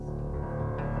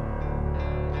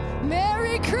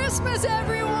Christmas,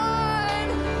 everyone.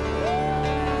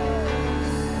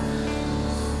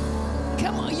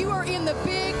 Come on, you are in the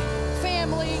big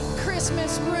family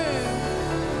Christmas room.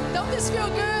 Don't this feel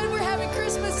good? We're having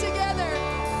Christmas together.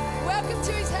 Welcome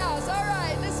to his house. All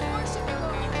right, let's worship the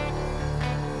Lord.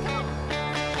 Come on.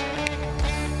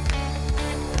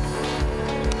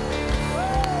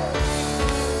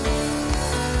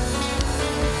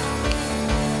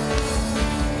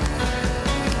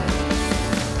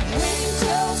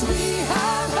 Angels we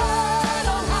have heard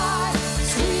on high,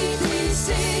 sweetly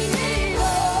singing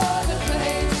o'er the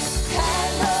plain,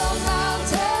 and the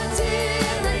mountains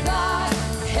in reply,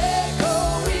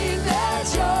 echoing their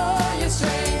joyous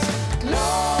strains.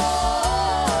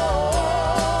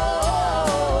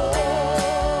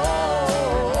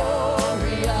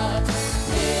 Gloria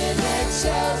in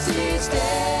excelsis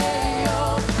Deo.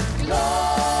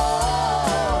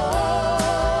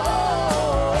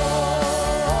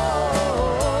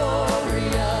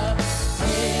 Gloria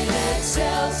in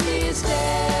excelsis Deo.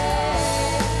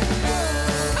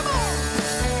 Come on!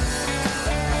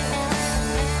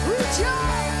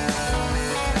 Rejoice!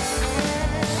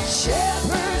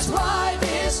 Shepherds, why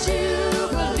this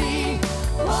jubilee?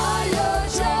 Why your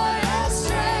joyous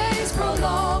strains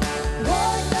prolong?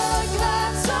 What the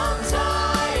gladsome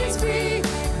tidings be,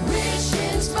 which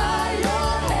inspire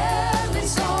your heavenly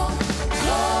song?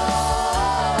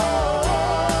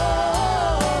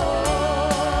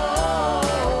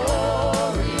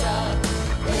 Gloria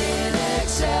in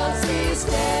excelsis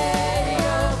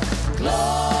Deo.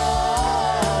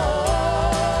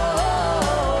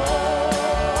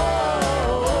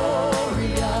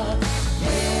 Gloria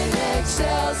in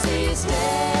excelsis Deo.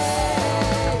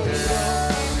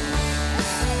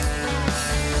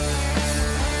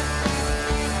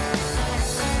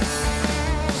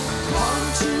 Come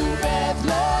to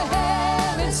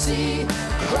Bethlehem and see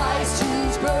Christ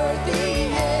whose birth the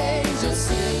angels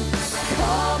sing.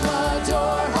 Come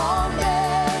adore on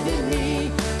bended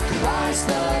knee, Christ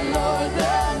the Lord,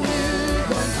 the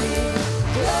newborn King.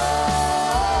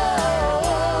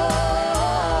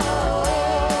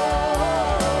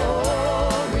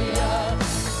 Gloria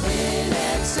in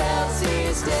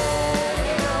excelsis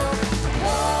Deo.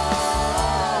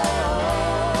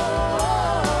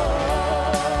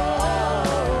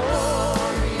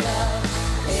 Gloria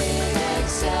in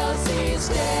excelsis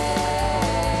Deo.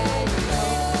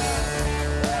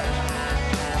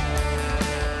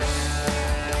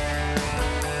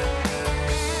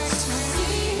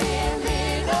 See him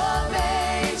in a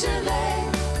manger lay,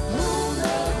 whom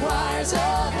the choirs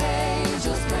of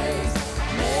angels praise.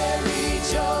 Mary,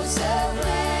 Joseph,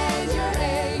 lend your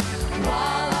aid,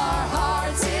 while our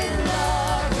hearts in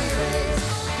love we raise.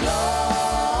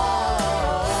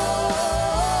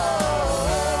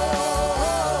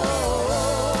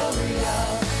 Gloria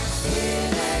in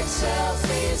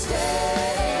excelsis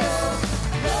Deo.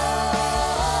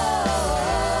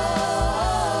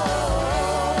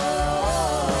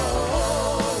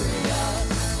 Gloria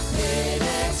in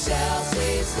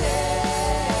excelsis Deo.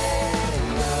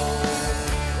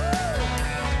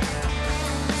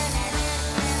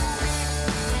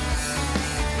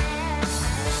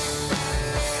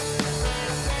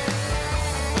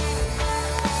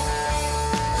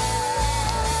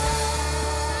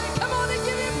 Come on and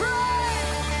give him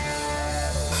praise.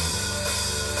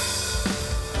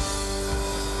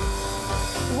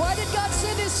 Why did God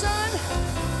send his son?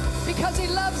 Because he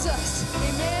loves us.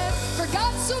 Amen. For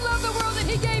God so loved the world that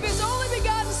he gave his only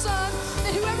begotten son,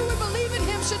 that whoever would believe in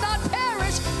him should not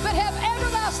perish, but have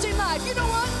everlasting life. You know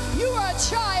what? You are a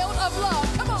child of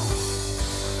love. Come on.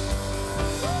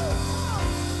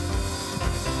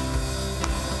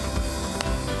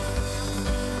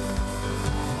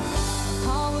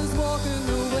 I was walking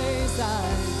the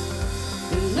wayside,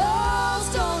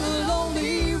 lost on a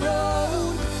lonely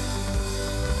road.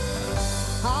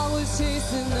 I was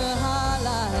chasing the high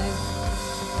life,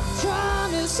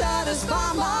 trying to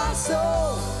satisfy my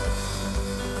soul.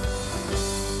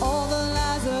 All the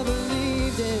lies I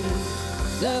believed in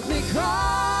left me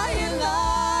crying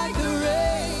like the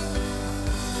rain.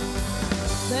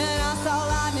 Then I saw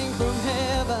lightning from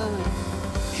heaven,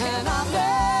 and I've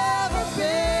never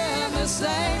been the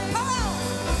same. Come on!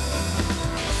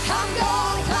 I'm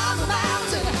gonna climb a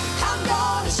mountain, I'm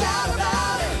gonna shout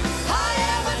about it. I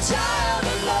am a child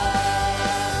of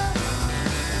love.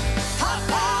 I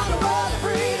found a world of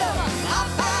freedom, I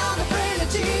found a friend of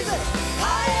Jesus.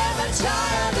 I am a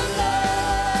child of love.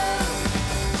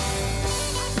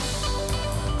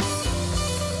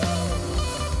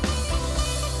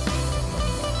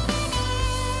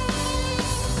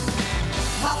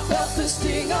 I felt the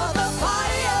sting of the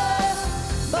fire,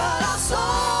 but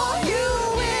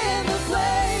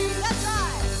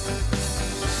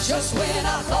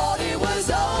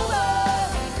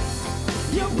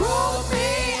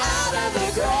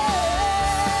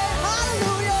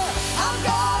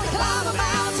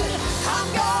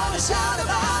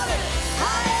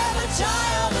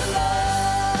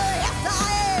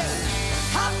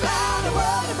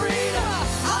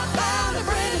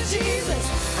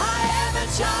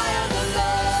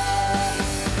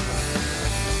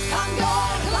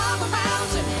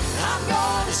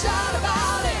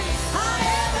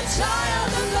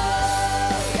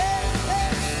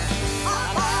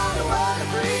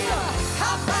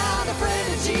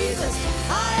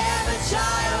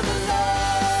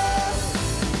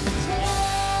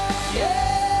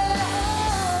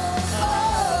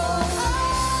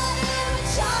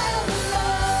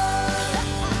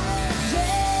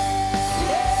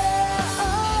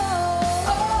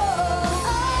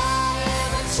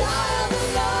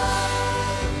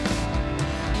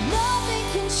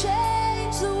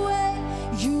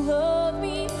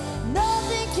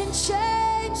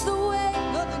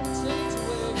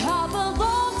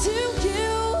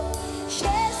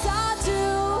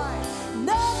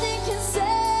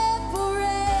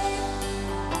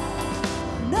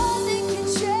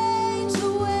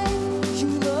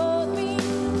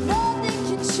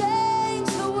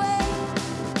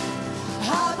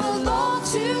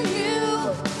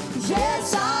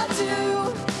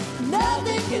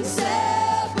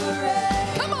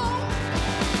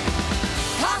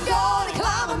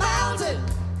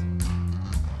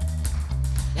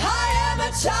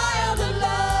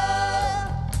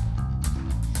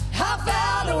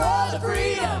world of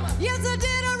freedom. Yes, I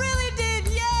did, I really did,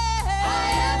 yeah.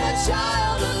 I am a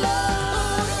child of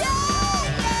love.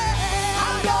 Yeah, yeah.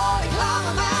 I'm going to climb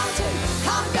a mountain.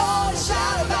 I'm going to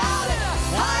shout about it.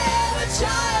 I am a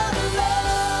child of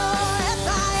love. Yes,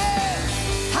 I am.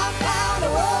 I found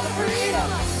a world of freedom.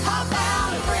 I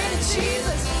found a friend in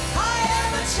Jesus. I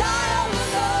am a child of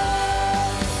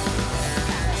love.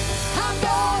 I'm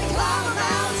going to climb a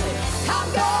mountain.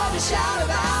 I'm going to shout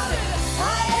about it.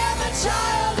 I am a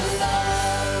child of love.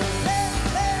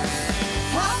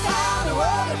 I found a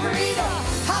world of freedom.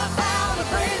 I found a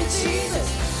friend in Jesus.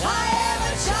 I am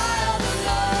a child of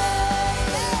love.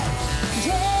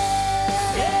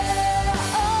 Yeah,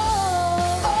 yeah,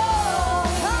 oh,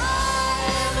 oh. I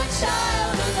am a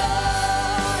child of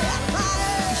love.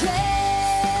 Yeah, yeah,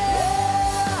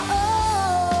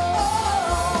 oh,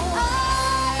 oh. I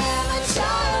am a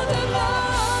child of love.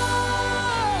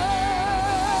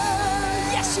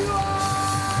 Yes, you are.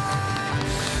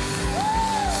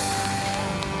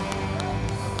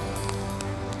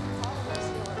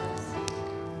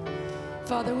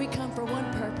 Father, we come for one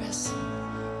purpose,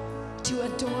 to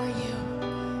adore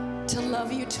you, to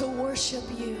love you, to worship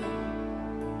you.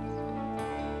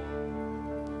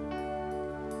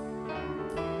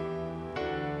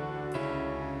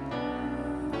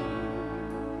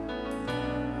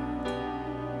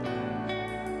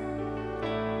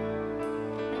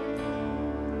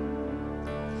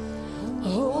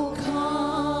 Oh,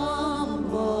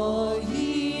 come, all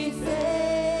ye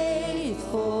faithful,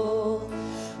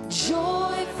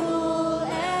 joyful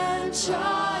and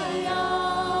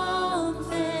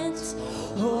triumphant.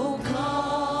 Oh,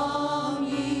 come.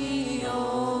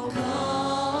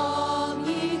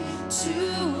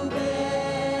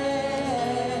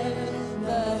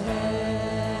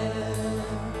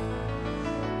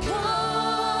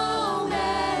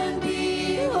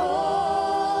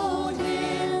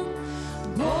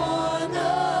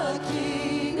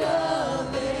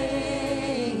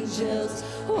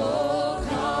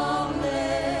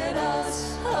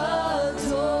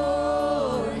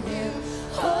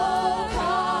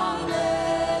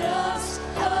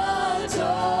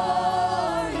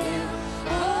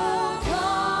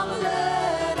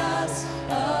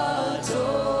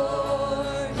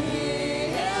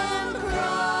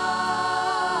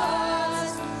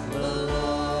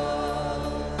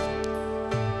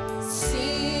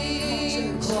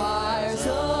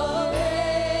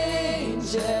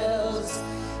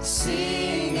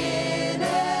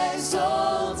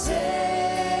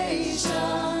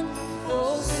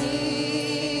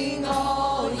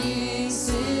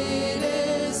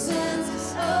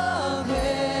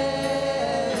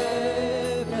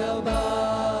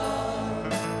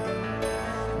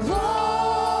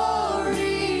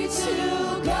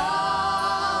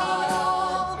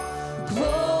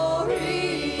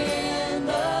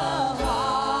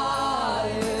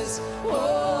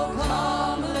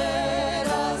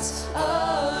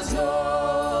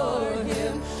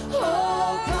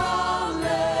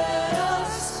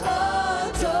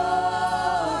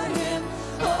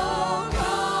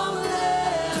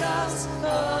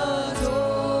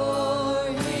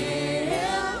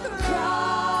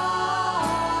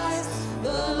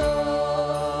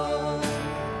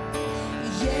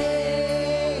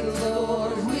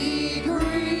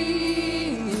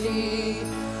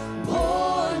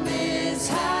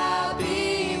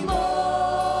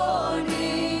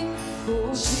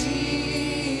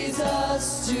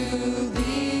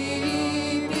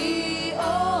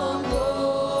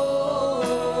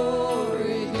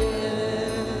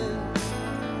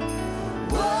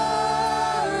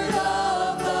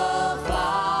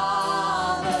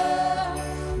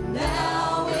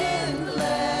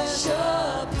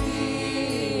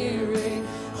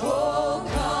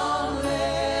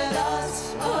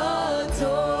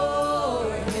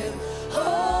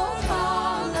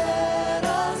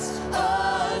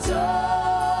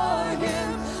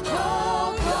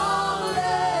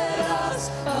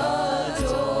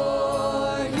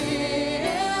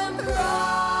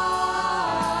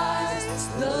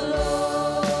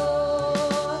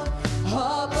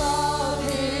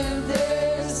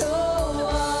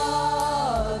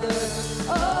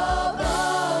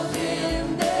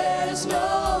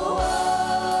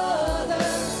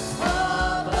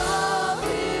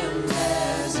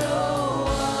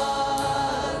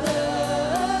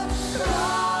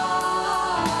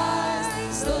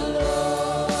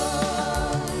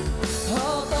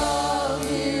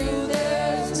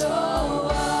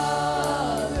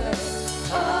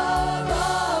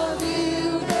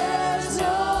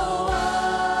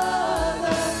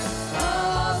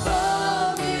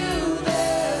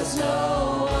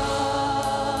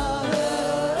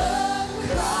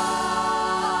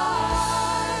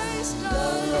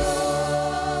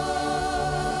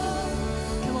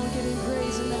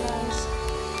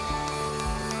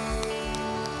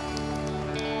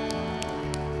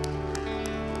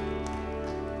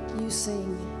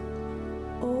 sing,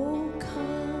 oh,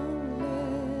 come,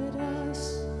 let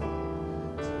us.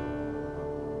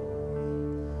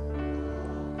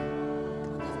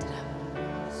 Lift it up.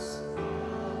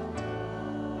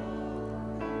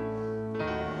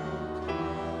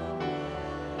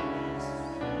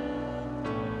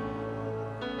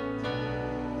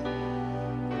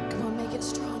 Come on, make it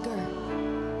stronger.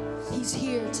 He's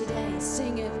here today.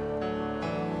 Sing it.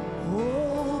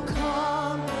 Oh,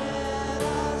 come, let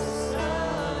us adore.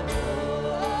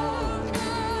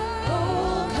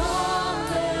 Oh, come,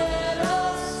 let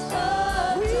us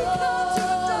adore. We come to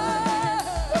adore.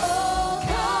 Oh,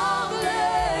 come,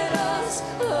 let us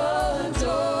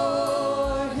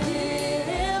adore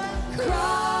Him,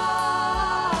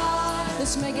 Christ.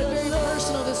 Let's make it very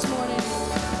personal this morning.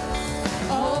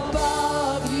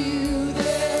 Above you,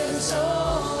 there's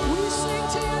no. We sing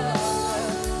to you.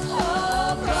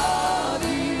 Above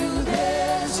you,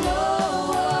 there's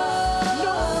no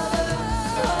other.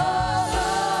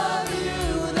 Above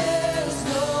you, there's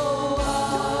no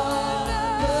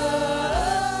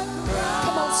other.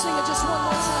 Come on, sing it just one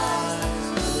more time.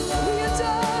 We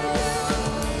adore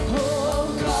you.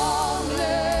 Oh, come,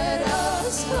 let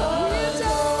us adore.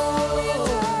 We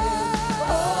adore.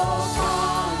 Oh,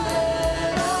 come,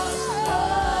 let us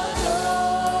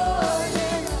adore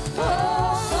Him.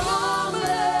 Oh, come,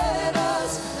 let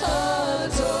us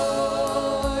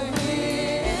adore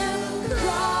Him,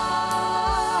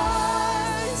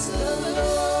 Christ the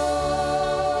Lord.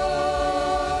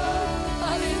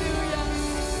 Hallelujah.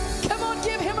 Come on,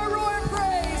 give Him a roar of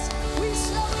praise. We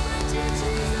celebrate you,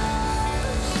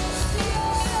 Jesus.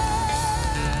 Hallelujah.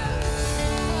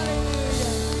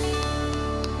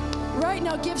 Right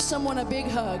now, give someone a big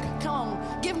hug. Come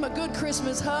on, give them a good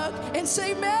Christmas hug and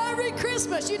say Merry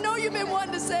Christmas. You know you've been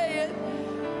wanting to say it.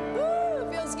 Woo,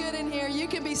 it feels good in here. You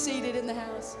can be seated in the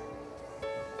house.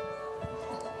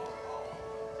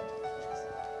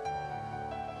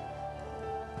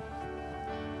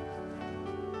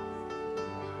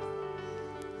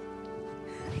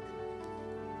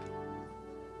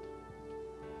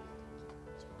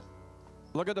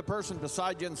 Look at the person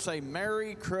beside you and say,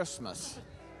 Merry Christmas.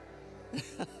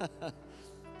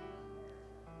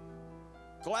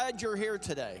 Glad you're here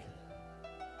today.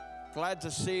 Glad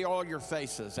to see all your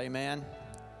faces. Amen.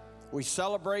 We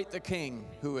celebrate the King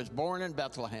who is born in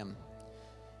Bethlehem,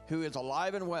 who is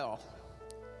alive and well.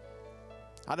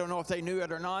 I don't know if they knew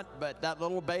it or not, but that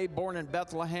little babe born in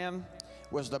Bethlehem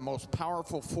was the most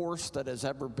powerful force that has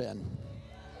ever been.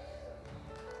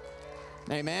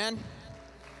 Amen.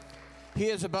 He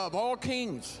is above all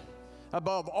kings,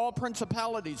 above all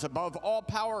principalities, above all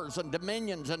powers and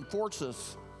dominions and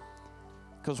forces.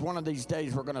 Because one of these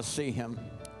days we're going to see Him.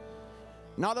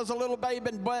 Not as a little babe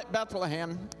in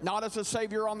Bethlehem, not as a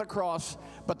Savior on the cross,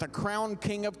 but the crowned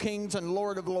King of kings and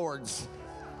Lord of lords.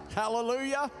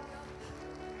 Hallelujah.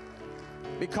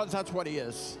 Because that's what He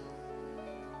is.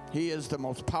 He is the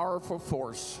most powerful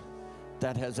force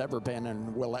that has ever been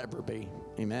and will ever be.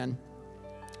 Amen.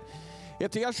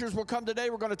 If the ushers will come today,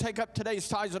 we're going to take up today's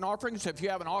tithes and offerings. If you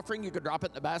have an offering, you can drop it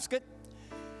in the basket.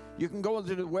 You can go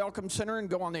into the Welcome Center and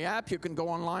go on the app. You can go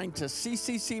online to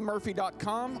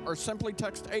cccmurphy.com or simply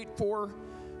text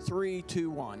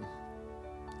 84321.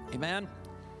 Amen.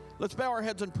 Let's bow our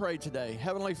heads and pray today.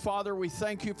 Heavenly Father, we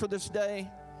thank You for this day.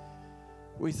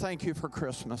 We thank You for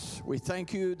Christmas. We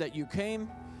thank You that You came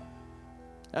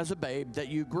as a babe, that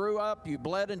You grew up, You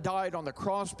bled and died on the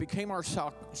cross, became our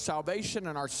salvation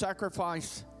and our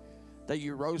sacrifice, that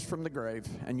You rose from the grave,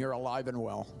 and You're alive and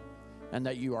well, and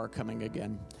that You are coming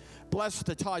again. Bless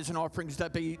the tithes and offerings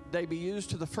that they be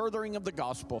used to the furthering of the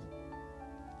gospel,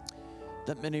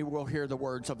 that many will hear the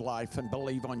words of life and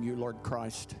believe on You, Lord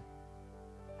Christ.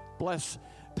 Bless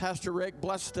Pastor Rick,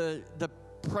 bless the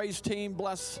praise team,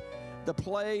 bless the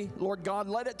play. Lord God,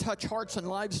 let it touch hearts and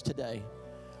lives today.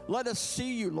 Let us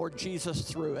see You, Lord Jesus,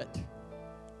 through it.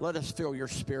 Let us feel Your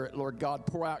Spirit, Lord God.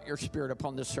 Pour out Your Spirit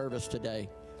upon this service today.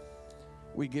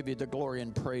 We give You the glory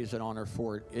and praise and honor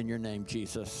for it in Your name,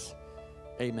 Jesus.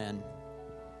 Amen.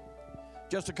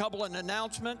 Just a couple of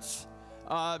announcements.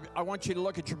 I want you to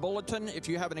look at your bulletin if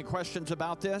you have any questions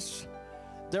about this.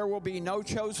 There will be no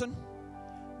chosen.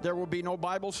 There will be no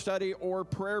Bible study or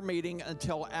prayer meeting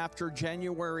until after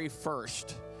January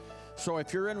 1st. So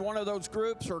if you're in one of those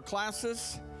groups or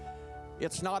classes,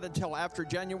 it's not until after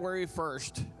January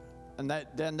 1st, and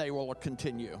then they will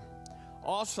continue.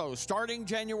 Also, starting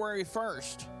January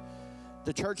 1st,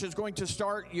 the church is going to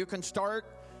start, you can start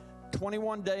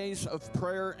 21 days of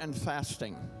prayer and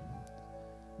fasting.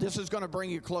 This is going to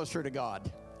bring you closer to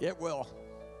God. It will.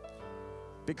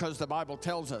 Because the Bible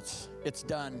tells us it's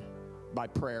done by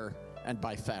prayer and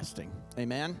by fasting.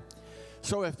 Amen?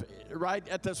 So if right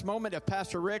at this moment, if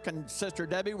Pastor Rick and Sister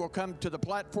Debbie will come to the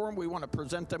platform, we want to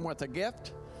present them with a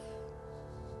gift.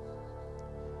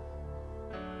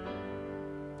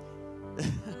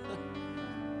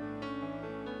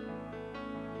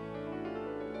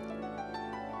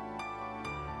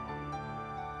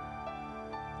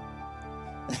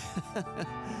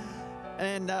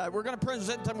 And we're going to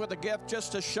present them with a gift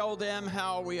just to show them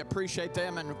how we appreciate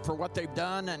them and for what they've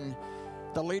done and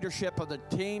the leadership of the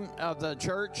team of the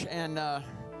church. And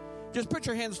just put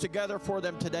your hands together for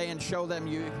them today and show them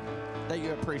that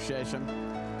you appreciate them.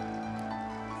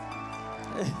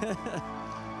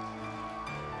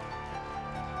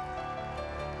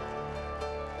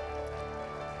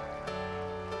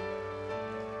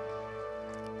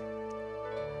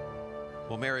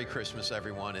 Well, Merry Christmas,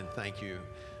 everyone, and thank you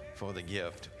for the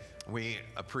gift. We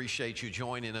appreciate you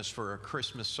joining us for a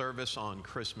Christmas service on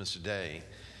Christmas Day.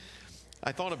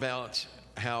 I thought about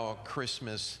how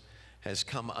Christmas has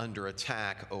come under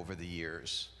attack over the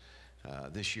years.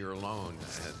 This year alone,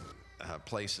 at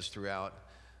places throughout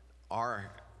our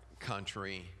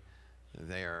country,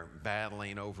 they're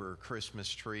battling over Christmas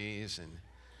trees and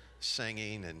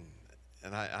singing,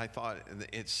 and I thought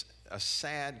it's a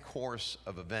sad course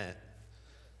of event.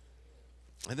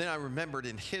 And then I remembered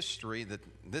in history that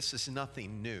this is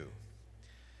nothing new.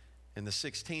 In the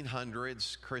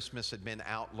 1600s, Christmas had been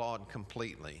outlawed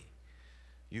completely.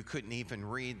 You couldn't even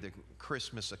read the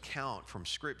Christmas account from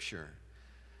Scripture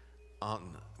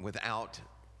without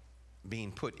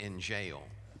being put in jail.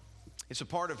 It's a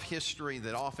part of history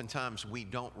that oftentimes we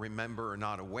don't remember or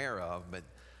not aware of, but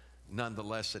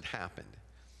nonetheless it happened.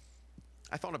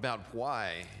 I thought about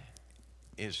why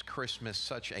is Christmas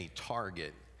such a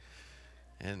target?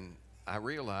 And I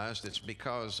realized it's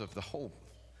because of the hope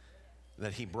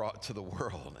that he brought to the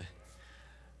world.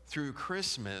 Through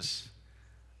Christmas,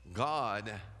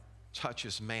 God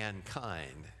touches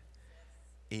mankind.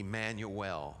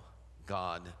 Emmanuel,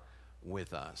 God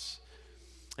with us.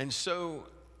 And so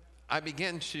I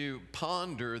began to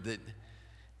ponder that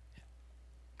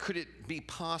could it be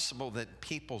possible that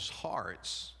people's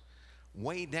hearts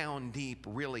way down deep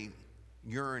really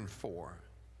yearn for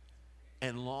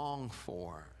and long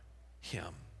for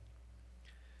him?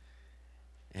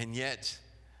 And yet,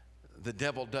 the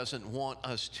devil doesn't want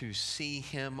us to see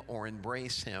him or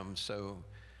embrace him, so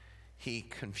he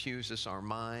confuses our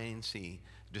minds. He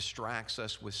distracts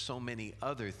us with so many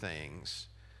other things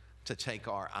to take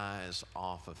our eyes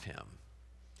off of him.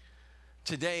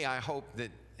 Today, I hope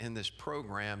that in this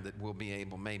program that we'll be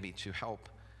able maybe to help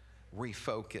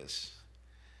refocus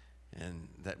and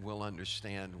that we'll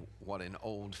understand what an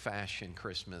old-fashioned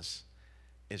Christmas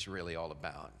is really all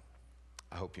about.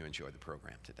 I hope you enjoy the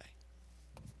program today.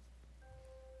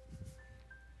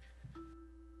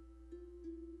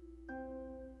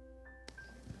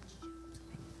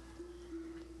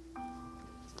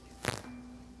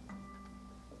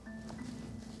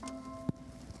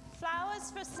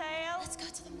 Flowers for sale. Let's go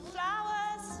to the mall.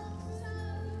 Flowers.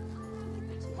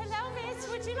 Hello, miss.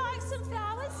 Would you like some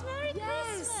flowers? Merry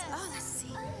Christmas. Oh, let's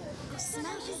see. Oh,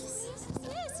 smells.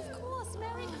 Yes, of course.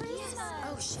 Merry Christmas.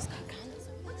 Oh, she's got candles.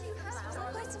 What do you have?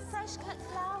 I've got some fresh cut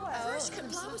flowers. Fresh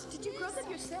cut flowers? Did you grow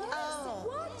them yourself? Oh,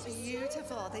 what?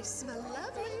 Beautiful. They smell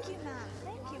lovely. Thank you, ma'am.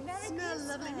 Thank you. Merry Smell Christmas.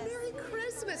 lovely. Merry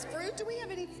Christmas. Fruit, do we have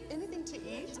anything to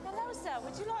eat? Hello, sir.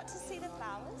 Would you like to see the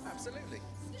flowers? Absolutely.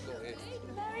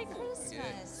 Merry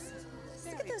Christmas.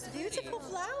 Look at those beautiful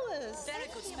flowers. Very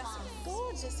good specimen.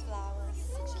 Gorgeous flowers.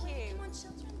 Thank you.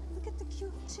 Look at the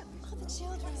cute children. Oh, the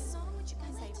children. What song would you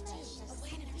Say like to do? precious. Oh,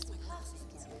 wait, and it's my class.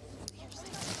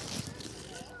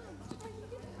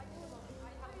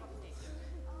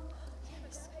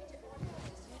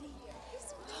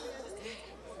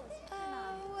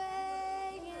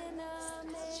 Away in a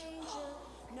manger,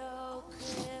 no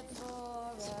crib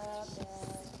for a bed.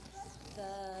 The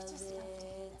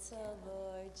little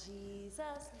Lord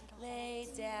Jesus laid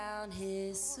down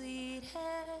his sweet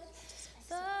head.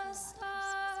 The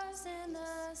stars in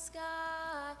the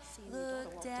sky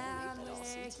looked down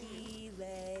where he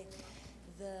lay.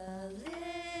 The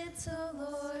little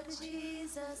Lord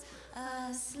Jesus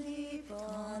asleep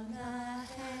on the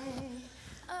hay.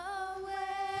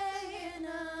 Away in a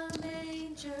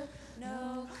manger,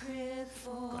 no crib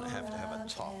for I'm gonna have to have a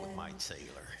talk with bed. my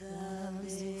tailor. The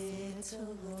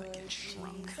little Lord Think it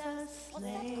shrunk. Jesus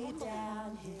laid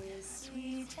down his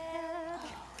sweet head.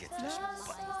 Get The this button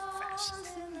stars fastened.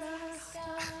 in the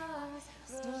skies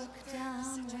looked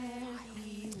down where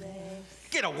he lay.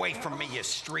 Get away from me, you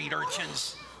street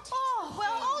urchins. Oh,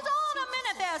 well, hold on a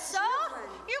minute there, sir.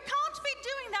 You can't be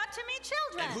doing that to me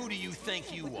children. And who do you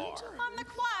think you are? I'm the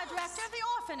choir director of the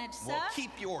orphanage, sir. Well, keep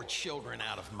your children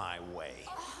out of my way.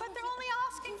 But they're only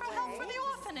asking for help for the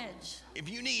orphanage. If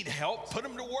you need help, put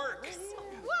them to work.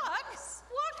 What?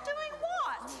 Work doing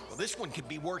what? Well, this one could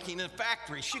be working in a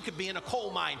factory. She could be in a coal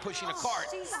mine pushing a cart.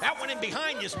 That one in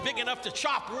behind you is big enough to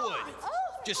chop wood.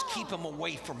 Just keep them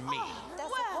away from me.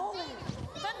 Well,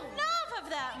 the nerve of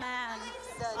that man.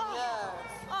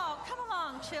 Oh, come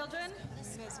along, children.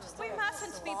 We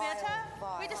mustn't be bitter.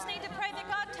 We just need to pray that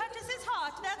God touches his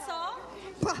heart, that's all.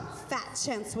 Fat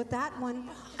chance with that one.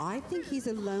 I think he's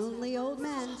a lonely old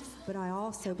man, but I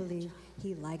also believe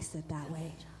he likes it that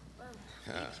way.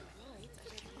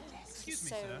 Excuse me,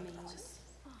 sir.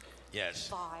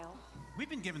 Yes. We've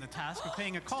been given the task of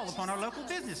paying a call upon our local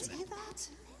businessmen.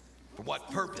 For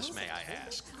what purpose, may I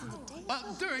ask?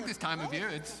 Well, during this time of year,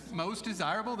 it's most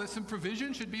desirable that some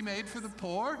provision should be made for the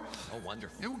poor. Oh,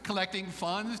 wonderful. You know, collecting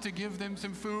funds to give them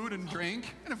some food and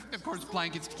drink, and of course,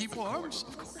 blankets to keep warm.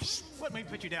 Of course. What may we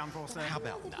put you down for, sir? How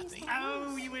about nothing?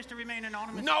 Oh, you wish to remain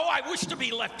anonymous? No, I wish to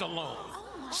be left alone.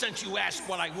 Since you asked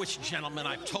what I wish, gentlemen,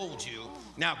 I've told you.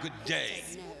 Now, good day.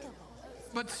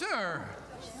 But, sir...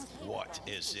 What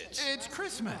is it? It's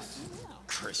Christmas.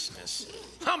 Christmas.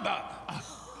 Humbug!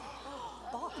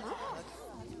 Hello,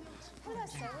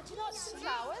 sir. Would you like some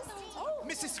flowers?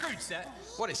 Mrs. Scrooge, sir.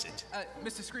 What is it?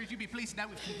 Mr. Scrooge, you'd be pleased to know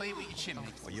we've completed with your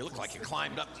chimney. Well, you look like you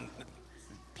climbed up and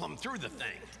plumbed through the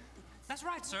thing. That's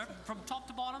right, sir. From top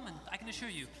to bottom, and I can assure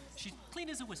you, she's clean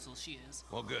as a whistle, she is.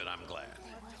 Well, good, I'm glad.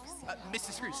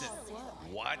 Mr. Scrooge, sir.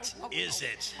 What is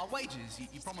it? Our wages.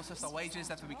 You promised us our wages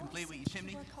after we complete with your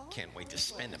chimney. Can't wait to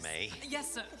spend them, eh?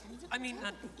 Yes, sir. I mean,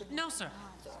 no, sir.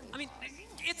 I mean,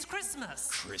 it's Christmas.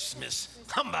 Christmas?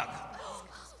 Humbug!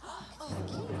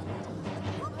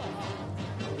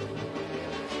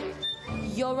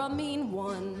 You're a mean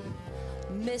one,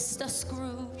 Mr.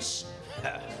 Scrooge.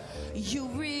 You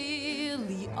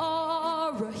really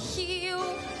are a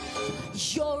heel.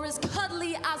 You're as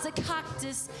cuddly as a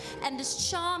cactus and as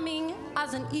charming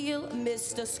as an eel,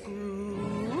 Mr.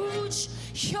 Scrooge.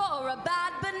 You're a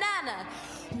bad banana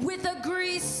with a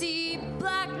greasy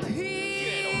black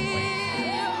peel.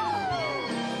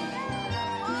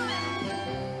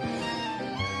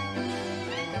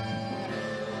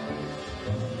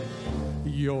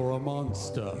 You're a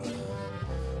monster,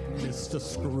 Mr.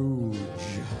 Scrooge.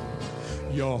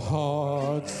 Your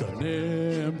heart's an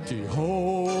empty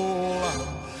hole.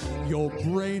 Your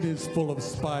brain is full of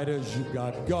spiders. You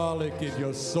got garlic in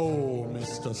your soul,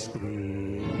 Mr.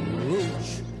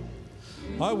 Scrooge.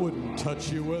 I wouldn't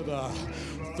touch you with a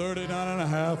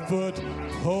 39.5-foot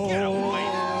pole. Get away.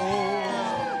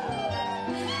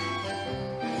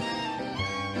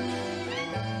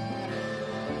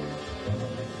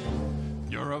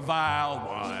 You're a vile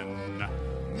one,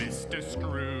 Mr.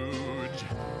 Scrooge.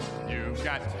 You've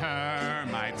got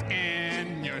termites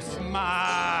in your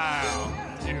smile.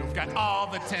 You've got all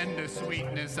the tender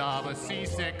sweetness of a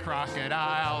seasick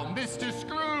crocodile, Mr.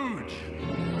 Scrooge.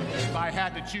 If I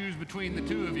had to choose between the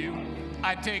two of you,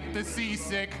 I'd take the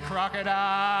seasick crocodile.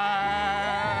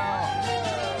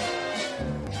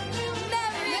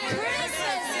 Merry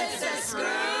Christmas, Mr.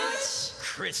 Scrooge!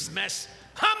 Christmas?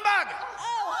 Humbug!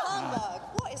 Oh, humbug.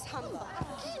 What is humbug?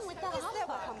 Again with that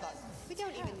humbug. We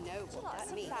don't even know what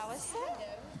that means. Flowers, sir?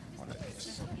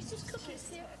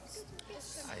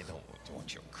 I don't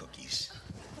want your cookies.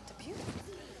 What a beautiful.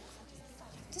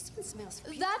 This one smells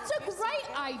beautiful. That's a great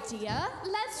idea.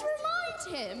 Let's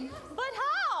remind him. But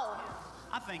how?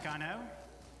 I think I know.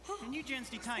 Can you gents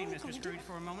detain Mr. Scrooge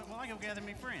for a moment while I go gather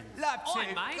my friends? Love to.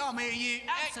 Oi, mate. Come here, you.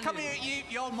 Come here,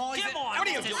 you old miser. Come on, What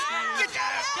are you Mr. doing? Scrooge.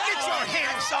 Get your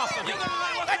hands off of me!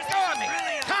 Let go of me!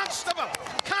 Constable!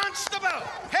 Constable!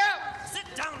 Help! Sit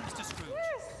down, Mr. Scrooge.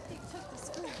 He took the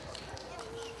spoon.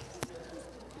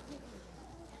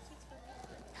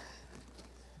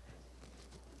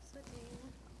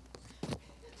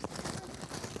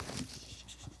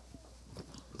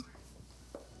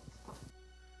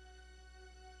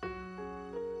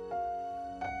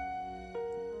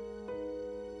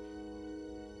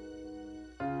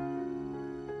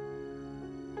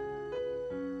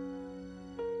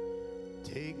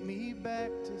 Take me back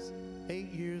to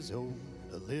 8 years old,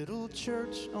 a little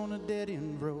church on a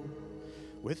dead-end road,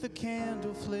 with a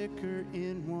candle flicker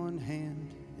in one hand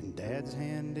and Dad's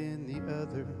hand in the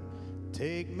other.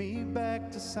 Take me back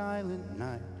to silent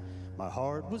night. My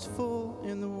heart was full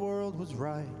and the world was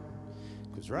right,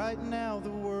 'cause right now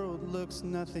the world looks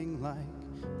nothing like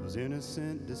those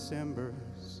innocent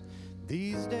Decembers.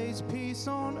 These days peace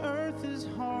on earth is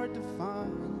hard to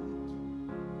find,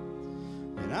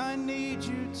 and I need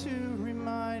you to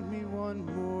remind me one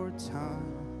more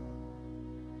time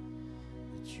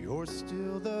you're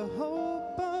still the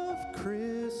hope of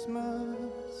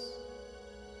Christmas.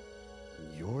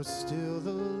 You're still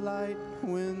the light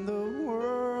when the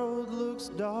world looks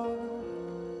dark.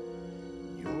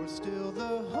 You're still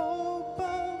the hope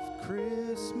of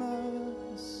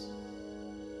Christmas.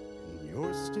 And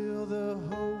you're still the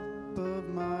hope of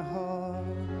my heart.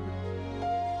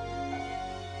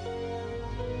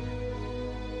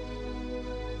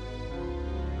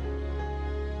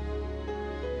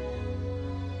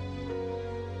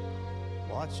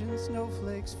 Watching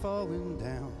snowflakes falling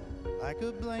down like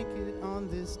a blanket on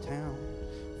this town.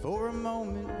 For a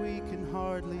moment we can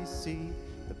hardly see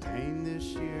the pain this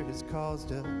year has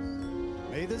caused us.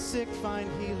 May the sick find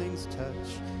healing's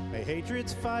touch. May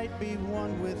hatred's fight be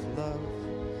won with love.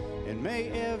 And may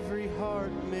every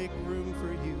heart make room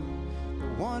for you, the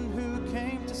one who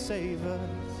came to save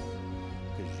us.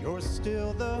 'Cause you're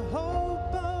still the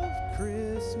hope of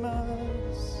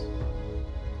Christmas.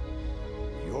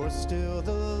 You're still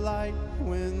the light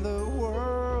when the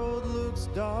world looks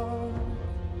dark.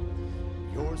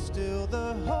 You're still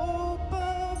the hope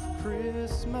of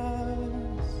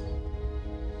Christmas.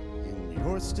 And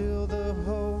you're still the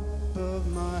hope of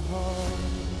my heart.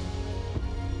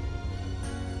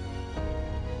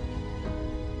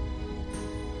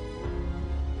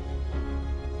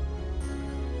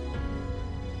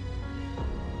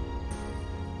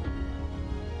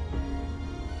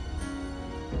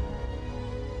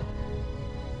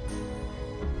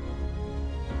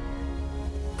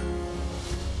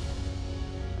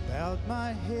 Bowed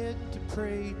my head to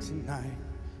pray tonight,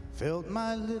 felt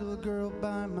my little girl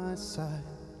by my side.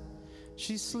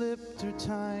 She slipped her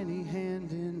tiny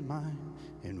hand in mine,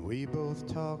 and we both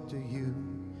talked to you.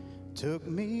 Took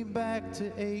me back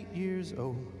to 8 years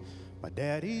old, my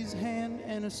daddy's hand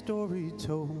and a story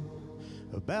told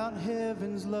about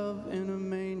heaven's love in a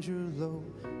manger low,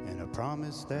 and a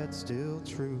promise that's still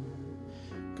true.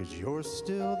 'Cause you're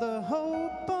still the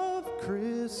hope of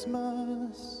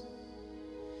Christmas.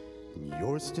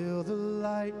 You're still the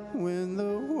light when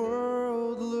the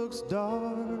world looks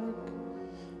dark.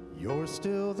 You're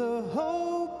still the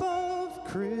hope of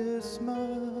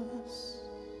Christmas.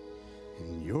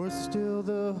 And you're still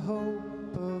the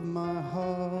hope of my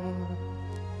heart.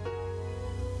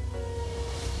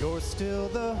 You're still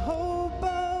the hope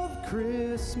of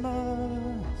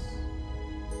Christmas.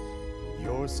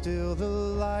 You're still the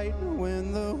light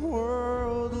when the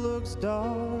world looks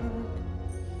dark.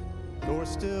 You're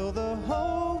still the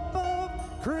hope of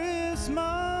Christmas.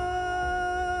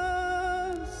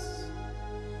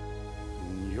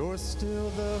 And you're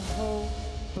still the hope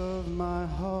of my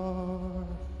heart.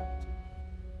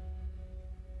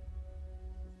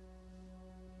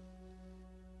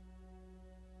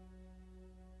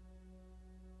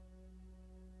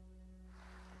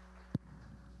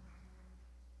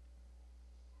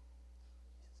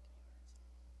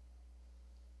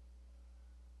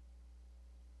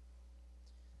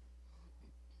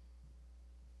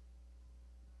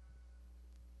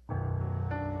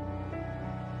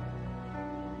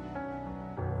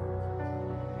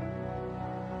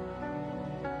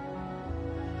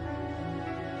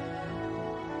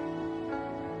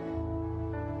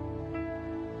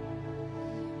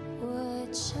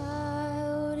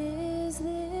 Child is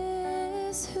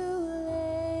this who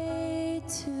lay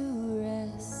to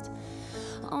rest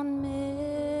on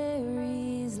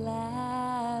Mary's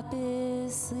lap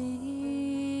is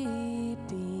sleeping,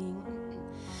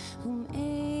 whom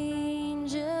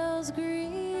angels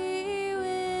greet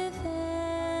with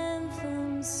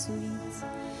anthems sweet,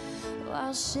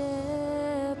 while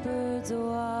shepherds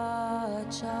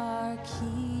watch our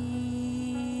keeping.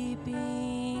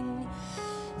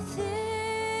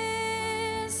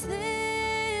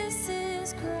 This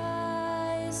is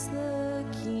Christ the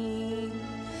King,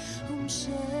 whom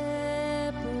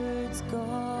shepherds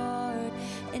guard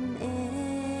and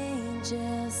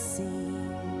angels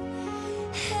sing.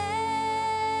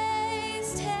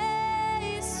 Haste,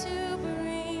 haste to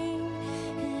bring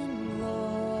in,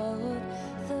 Lord,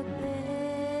 the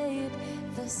babe,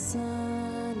 the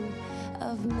Son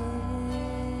of Mary.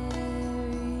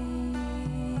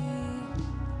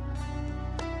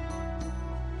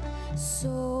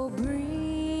 So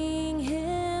bring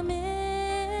him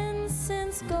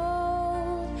incense,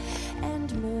 gold,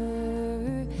 and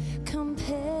myrrh. Come,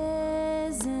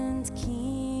 peasant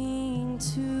king,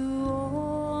 to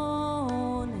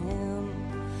own him,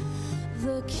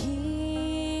 the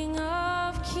King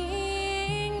of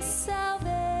kings.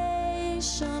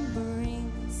 Salvation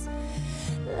brings.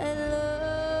 Let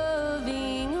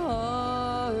loving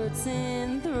hearts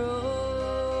enthrone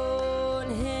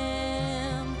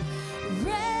him.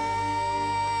 Reign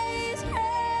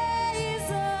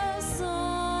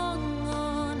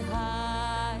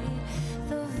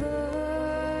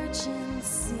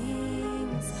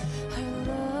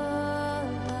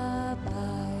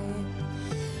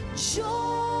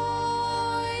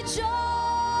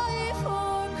joy,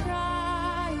 for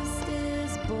Christ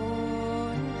is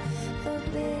born, the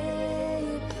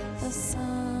babe, the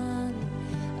Son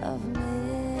of Mary.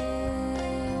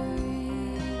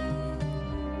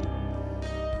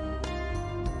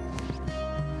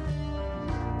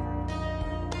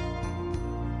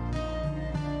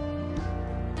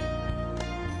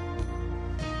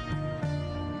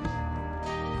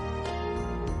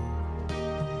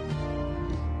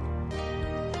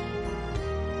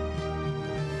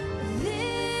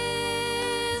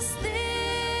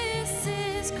 This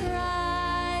is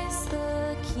Christ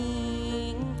the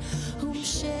King, whom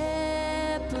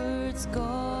shepherds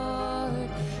guard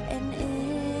and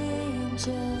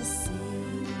angels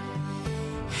sing.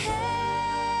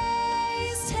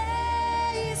 Haste,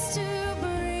 haste to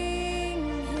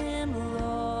bring him,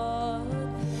 Lord,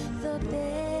 the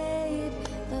babe,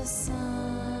 the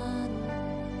Son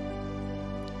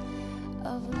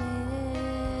of Mary.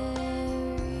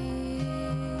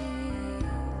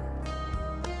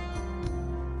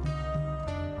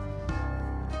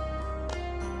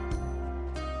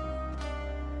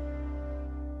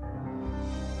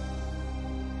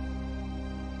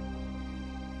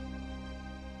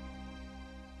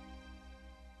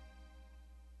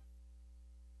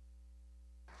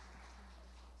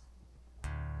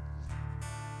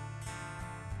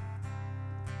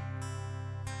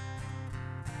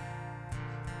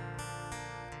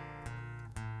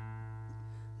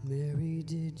 Mary,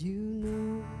 did you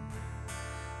know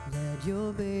that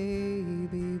your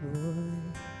baby boy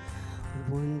would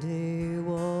one day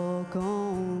walk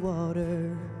on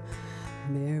water?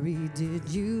 Mary, did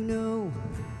you know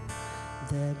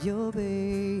that your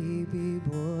baby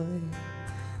boy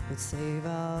would save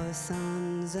our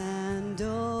sons and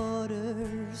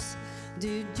daughters?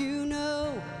 Did you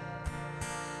know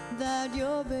that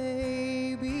your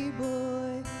baby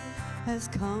boy has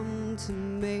come to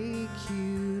make you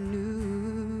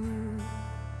new?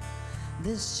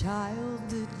 This child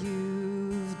that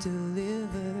you've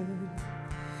delivered,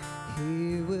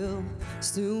 he will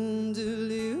soon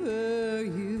deliver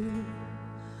you.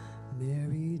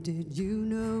 Mary, did you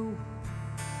know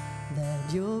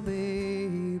that your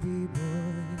baby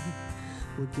boy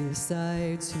would give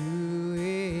sight to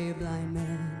a blind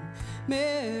man?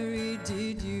 Mary,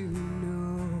 did you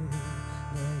know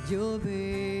that your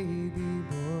baby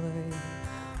boy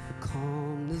would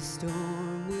calm the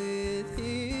storm with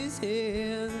his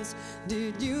hands?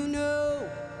 Did you know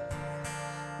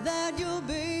that your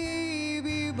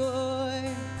baby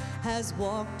boy has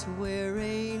walked where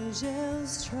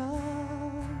angels trod?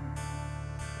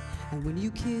 And when you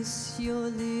kiss your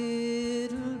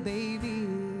little baby,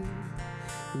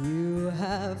 you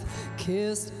have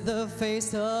kissed the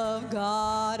face of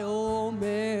God. Oh,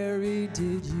 Mary,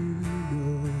 did you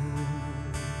know?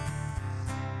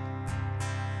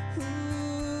 Ooh,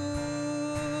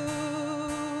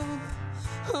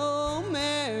 oh,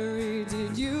 Mary,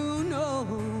 did you know?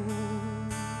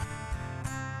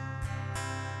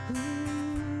 Ooh,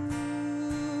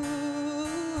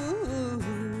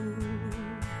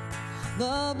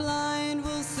 the blind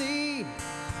will see,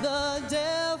 the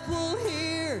deaf will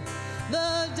hear,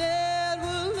 the dead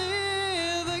will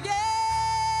live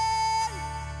again.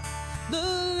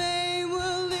 The lame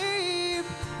will leap,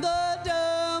 the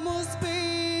dumb will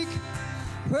speak,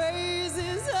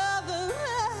 praises of the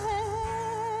Lamb.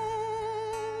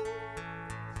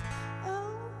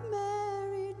 Oh,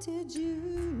 Mary, did you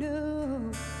know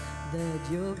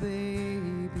that your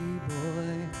baby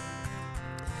boy,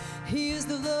 he is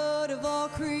the Lord of all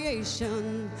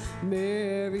creation?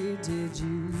 Mary, did you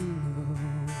know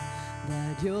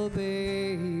that your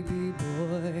baby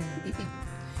boy,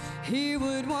 he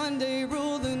would one day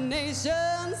rule the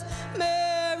nations?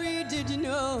 Mary, did you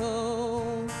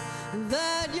know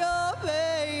that your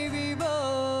baby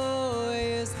boy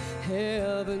is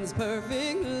heaven's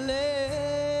perfect Lamb?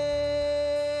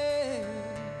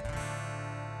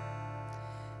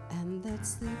 And that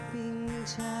sleeping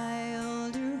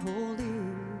child you're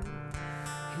holding,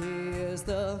 he is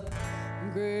the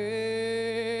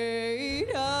great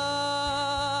I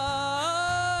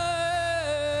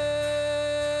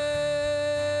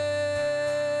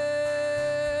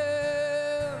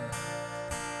am.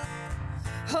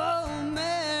 Oh,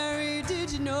 Mary,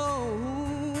 did you know?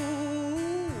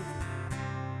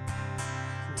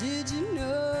 Did you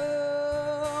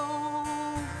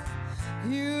know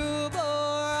you bore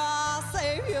our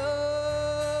Savior?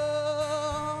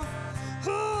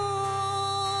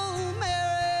 Oh,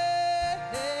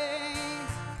 Mary,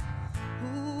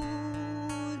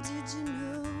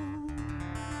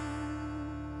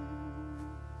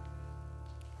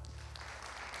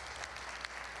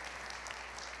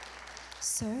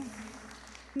 Sir?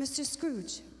 Mr.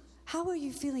 Scrooge, how are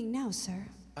you feeling now, sir?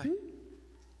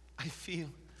 I feel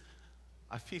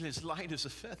as light as a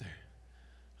feather.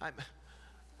 I'm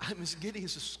as giddy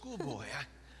as a schoolboy. I'm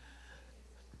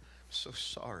so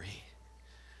sorry.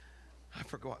 I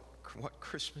forgot what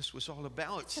Christmas was all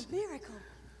about. It's a miracle.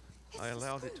 I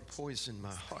allowed it to poison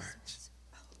my heart.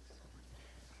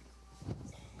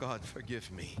 God, forgive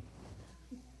me.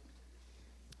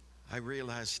 I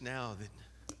realize now that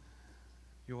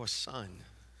your son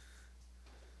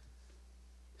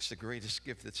is the greatest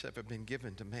gift that's ever been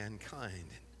given to mankind.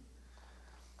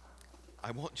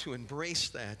 I want to embrace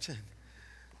that,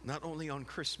 not only on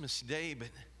Christmas Day, but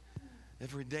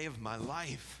every day of my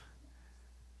life.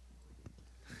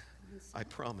 I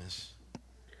promise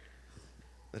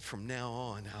that from now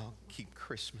on, I'll keep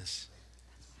Christmas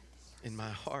in my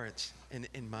heart and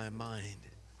in my mind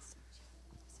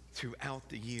throughout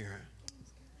the year.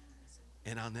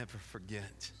 And I'll never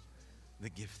forget the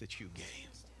gift that you gave.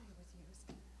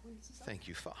 Thank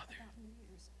you, Father.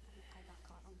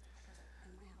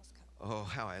 Oh,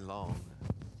 how I long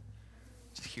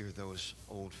to hear those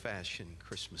old-fashioned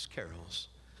Christmas carols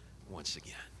once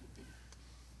again.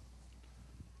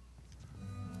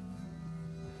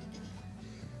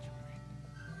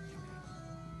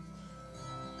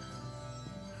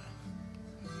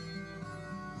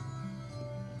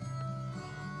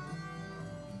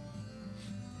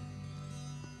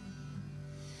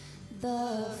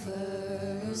 The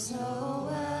first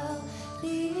Noel,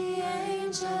 the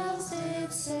angels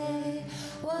did say,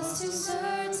 was to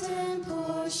certain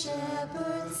poor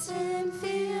shepherds in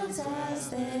fields as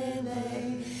they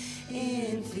lay,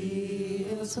 in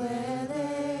fields where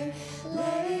they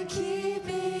lay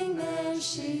keeping their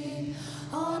sheep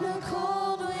on a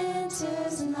cold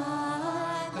winter's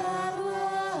night that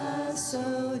was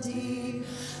so deep.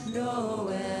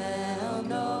 Noel,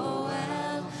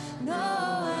 Noel,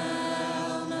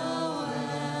 Noel,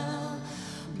 Noel,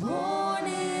 born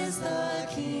is the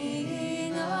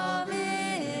King of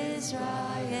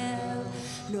Israel.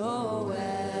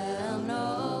 Noel,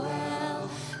 Noel,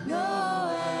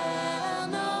 Noel,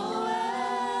 Noel,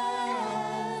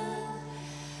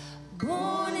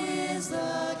 born is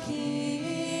the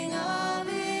King of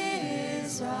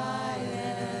Israel.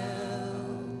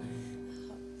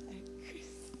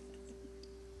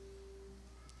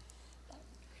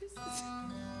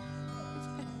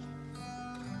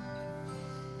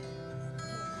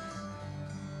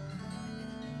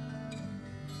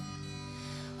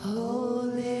 Oh,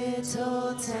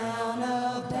 little town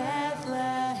of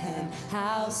Bethlehem,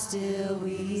 how still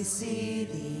we see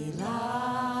thee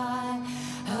lie.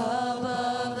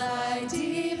 Above thy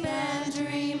deep and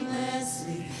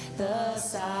dreamlessly, the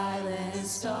silent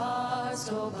stars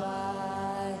go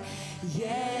by.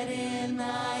 Yet in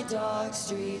thy dark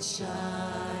streets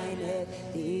shineth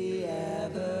the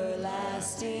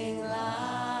everlasting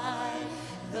light.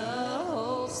 The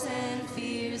hopes and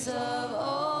fears of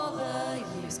all the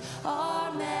years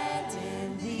are met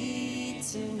in thee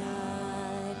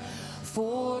tonight.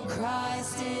 For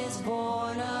Christ is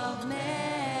born of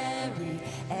Mary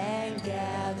and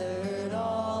gathered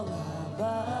all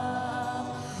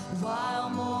above. While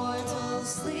mortals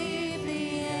sleep,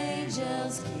 the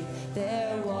angels keep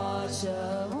their watch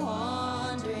of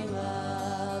wandering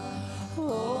love.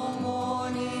 Oh,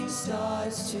 morning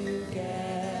stars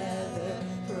together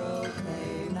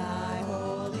proclaim thy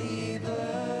holy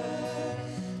birth,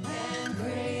 and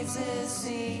praises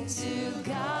sing to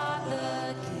God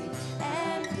the King,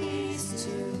 and peace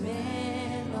to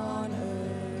men on earth.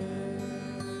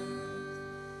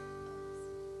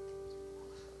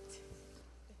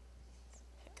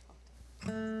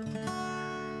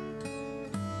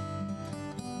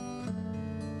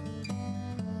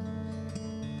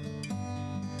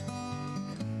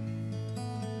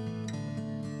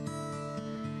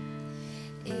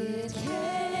 It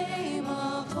came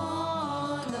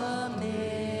upon the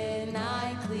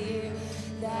midnight clear,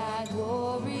 that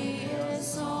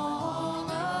glorious song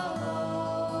of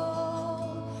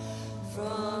old,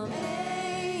 from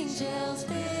angels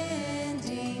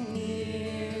bending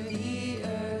near the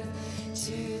earth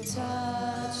to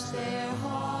touch their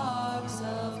harps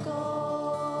of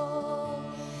gold.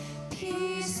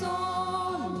 Peace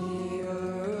on the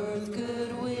earth,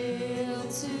 goodwill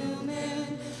to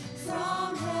men,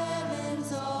 from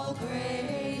heaven's all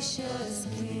gracious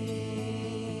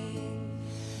King.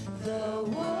 The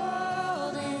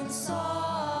world in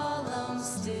solemn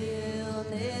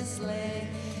stillness lay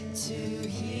to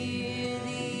hear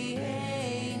the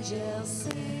angels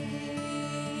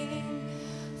sing.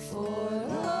 For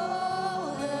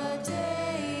lo, the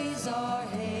days are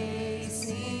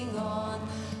hastening on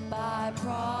by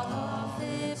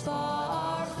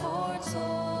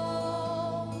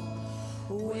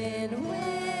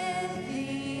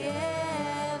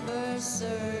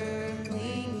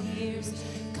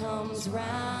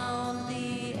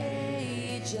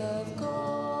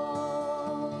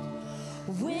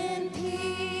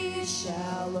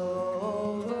shall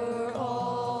over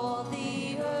all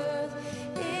the earth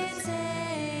its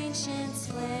ancient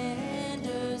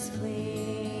splendors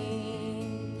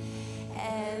fling,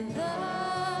 and the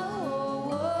whole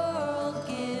world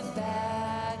give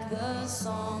back the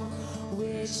song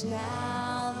which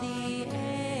now the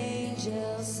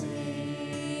angels sing.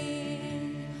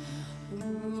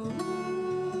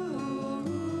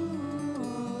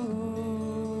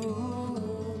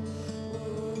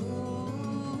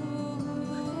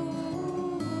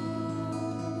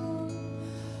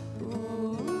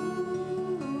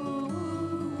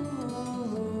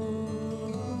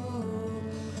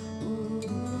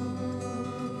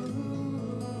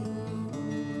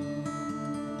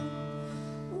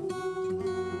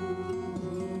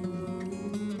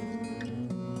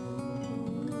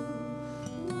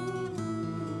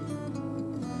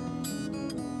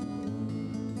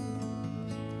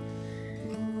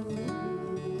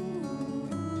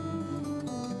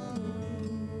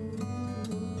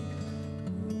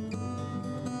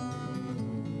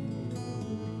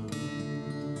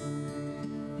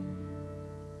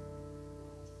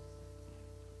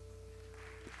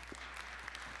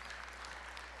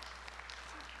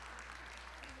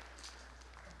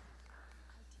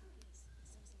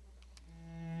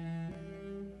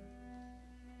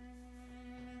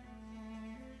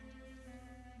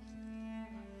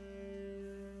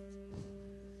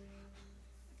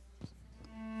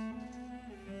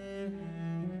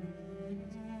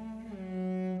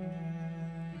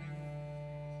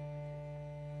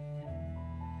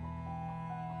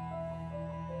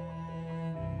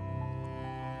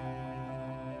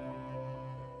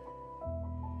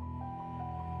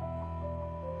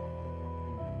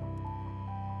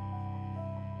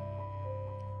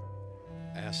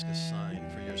 Ask a sign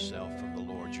for yourself from the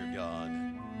Lord your God.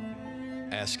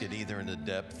 Ask it either in the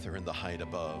depth or in the height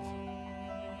above.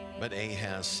 But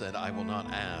Ahaz said, I will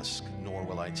not ask, nor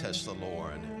will I test the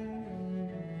Lord.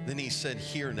 Then he said,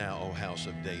 Hear now, O house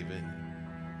of David.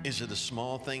 Is it a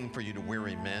small thing for you to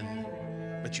weary men?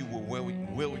 But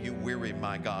will you weary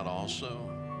my God also?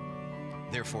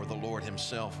 Therefore the Lord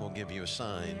himself will give you a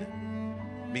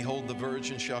sign. Behold, the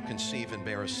virgin shall conceive and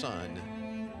bear a son,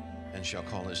 and shall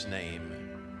call his name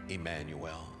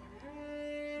Emmanuel.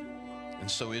 And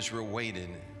so Israel waited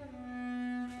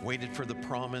for the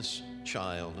promised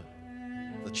child,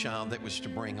 the child that was to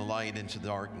bring light into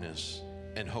darkness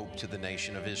and hope to the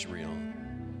nation of Israel.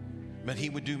 But he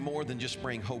would do more than just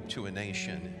bring hope to a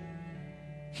nation.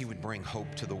 He would bring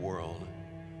hope to the world.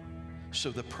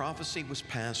 So the prophecy was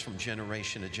passed from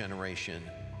generation to generation.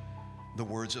 The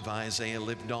words of Isaiah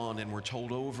lived on and were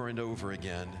told over and over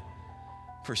again.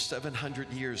 For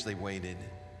 700 years they waited.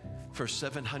 For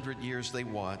 700 years they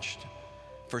watched.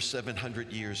 For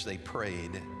 700 years they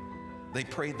prayed. They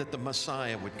prayed that the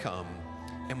Messiah would come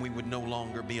and we would no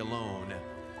longer be alone,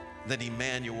 that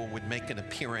Emmanuel would make an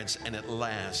appearance, and at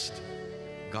last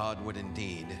God would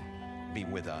indeed be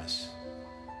with us.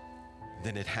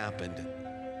 Then it happened.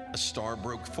 A star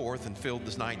broke forth and filled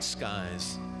the night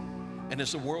skies. And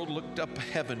as the world looked up,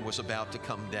 heaven was about to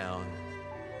come down.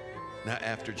 Now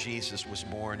after Jesus was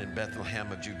born in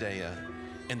Bethlehem of Judea,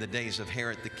 in the days of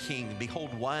Herod the king,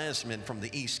 behold, wise men from the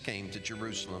east came to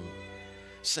Jerusalem,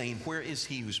 saying, Where is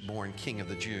he who's born King of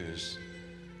the Jews?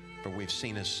 For we've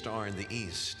seen his star in the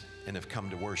east and have come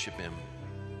to worship him.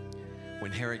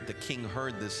 When Herod the king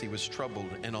heard this, he was troubled,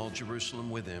 and all Jerusalem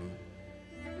with him.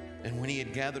 And when he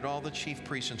had gathered all the chief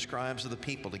priests and scribes of the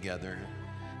people together,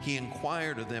 he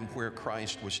inquired of them where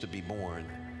Christ was to be born.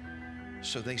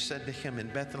 So they said to him, In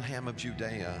Bethlehem of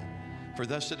Judea, for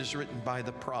thus it is written by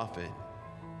the prophet,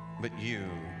 But you,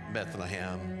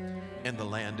 Bethlehem, in the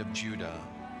land of Judah,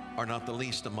 are not the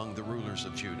least among the rulers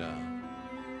of Judah.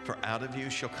 For out of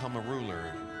you shall come a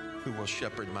ruler who will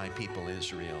shepherd my people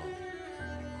Israel.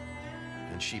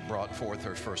 And she brought forth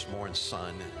her firstborn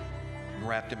son, and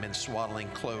wrapped him in swaddling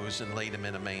clothes, and laid him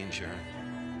in a manger,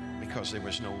 because there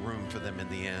was no room for them in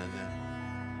the inn.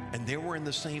 And there were in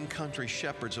the same country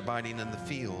shepherds abiding in the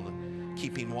field,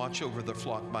 keeping watch over their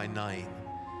flock by night.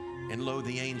 And lo,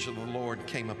 the angel of the Lord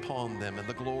came upon them, and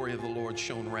the glory of the Lord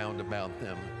shone round about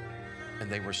them, and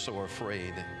they were so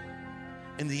afraid.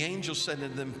 And the angel said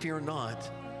unto them, Fear not,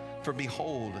 for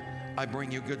behold, I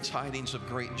bring you good tidings of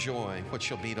great joy, which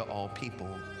shall be to all people.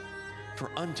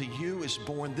 For unto you is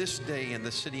born this day in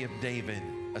the city of David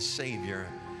a Savior,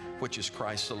 which is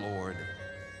Christ the Lord.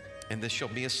 And this shall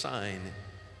be a sign.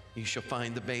 You shall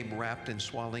find the babe wrapped in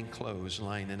swaddling clothes,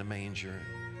 lying in a manger.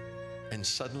 And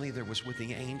suddenly there was with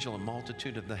the angel a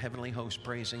multitude of the heavenly host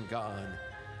praising God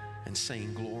and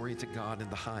saying, Glory to God in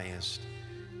the highest,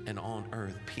 and on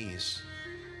earth peace,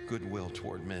 goodwill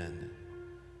toward men.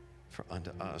 For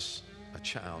unto us a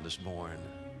child is born,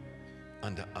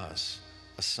 unto us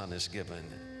a son is given,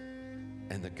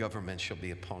 and the government shall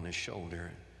be upon his shoulder,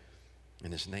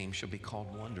 and his name shall be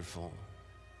called Wonderful,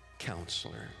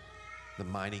 Counselor, the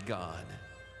Mighty God,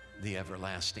 the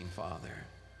Everlasting Father,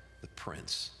 the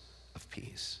Prince of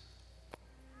Peace.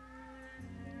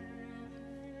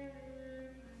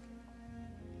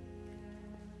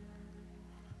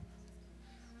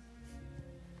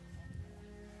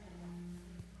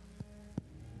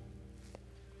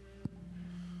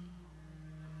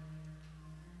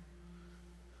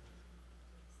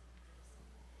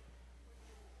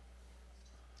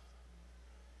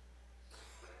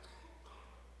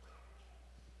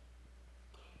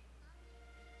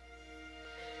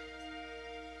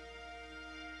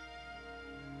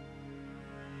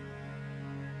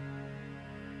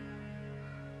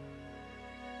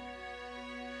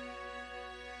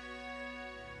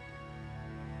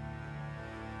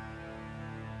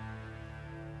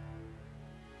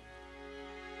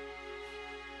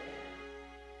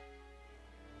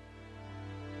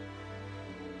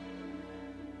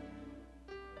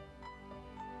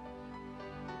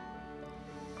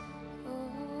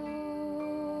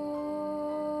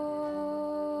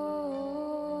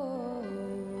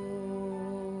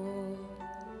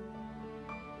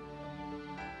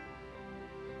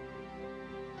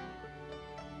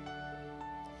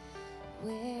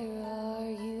 Where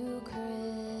are you,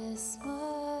 Christmas?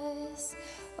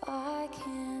 Why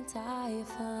can't I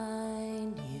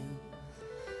find you?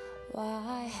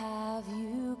 Why have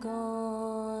you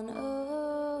gone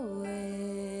away?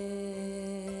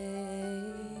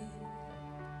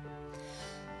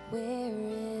 Where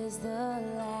is the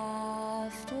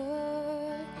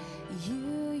laughter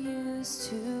you used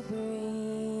to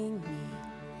bring me?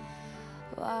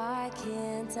 Why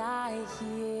can't I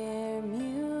hear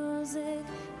music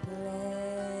play?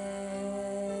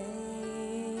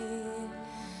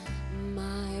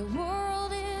 My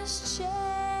world is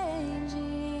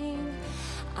changing,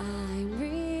 I'm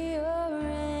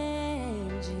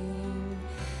rearranging.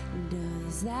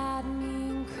 Does that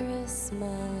mean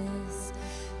Christmas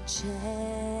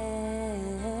changes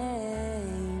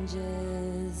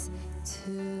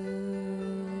too?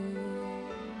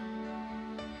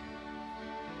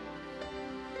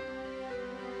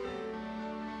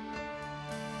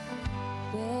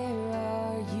 Where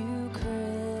are you,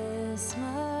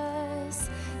 Christmas?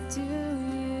 Do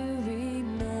you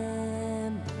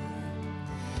remember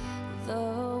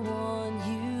the one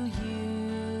you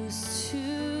used to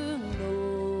know?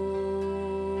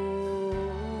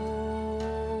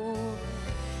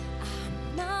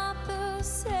 I'm not the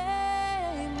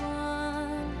same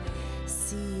one.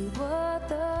 See what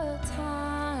the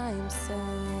time's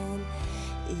done.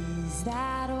 Is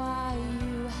that why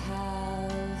you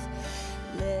have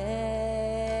let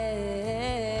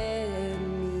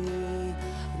me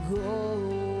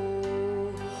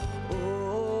go?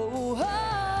 Oh,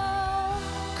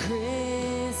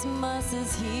 Christmas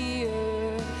is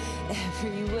here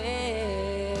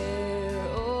everywhere.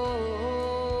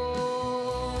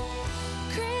 Oh,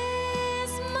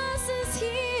 Christmas is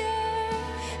here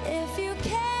if you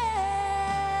care.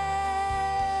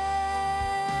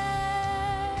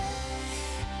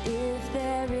 If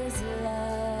there is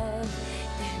love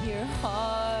in your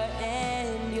heart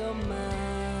and your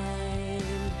mind,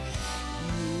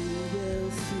 you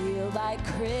will feel like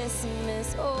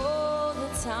Christmas all the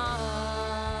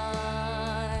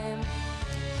time.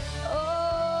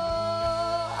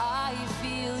 Oh, I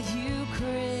feel you,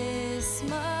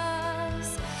 Christmas.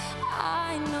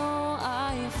 I know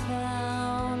I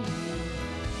found you.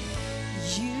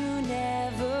 You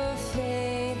never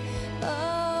fade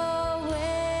away.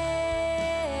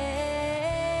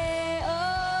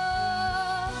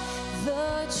 Oh, the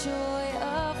joy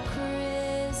of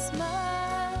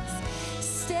Christmas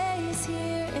stays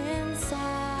here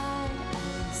inside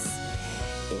us.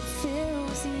 It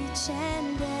fills each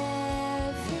and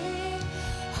every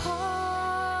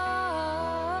heart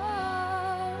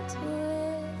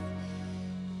with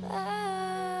love.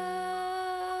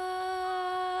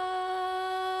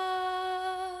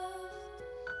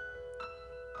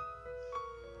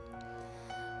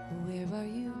 Where are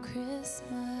you,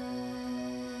 Christmas?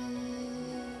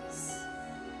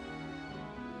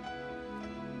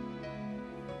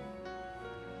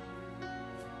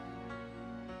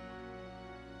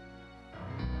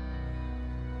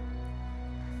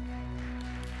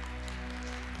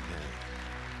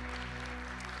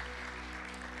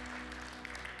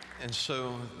 And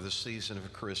so the season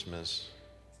of Christmas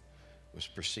was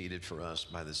preceded for us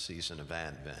by the season of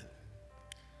Advent.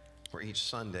 where each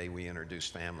Sunday we introduce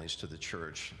families to the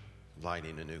church,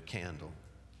 lighting a new candle.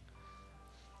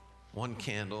 One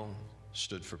candle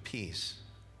stood for peace.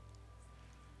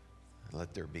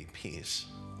 Let there be peace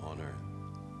on earth.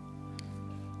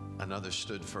 Another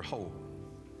stood for hope.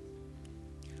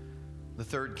 The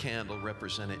third candle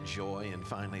represented joy, and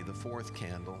finally the fourth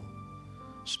candle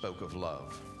spoke of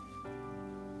love.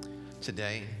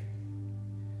 Today,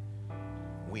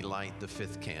 we light the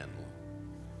fifth candle.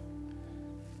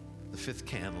 The fifth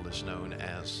candle is known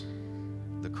as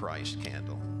the Christ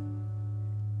candle.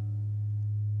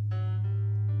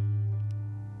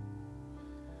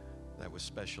 That was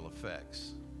special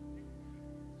effects.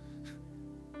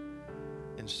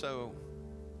 And so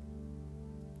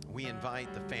we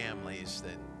invite the families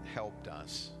that helped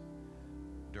us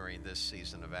during this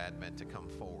season of Advent to come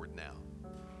forward now.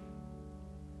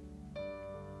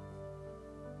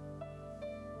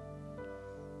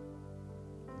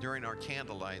 During our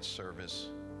candlelight service,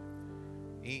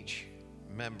 each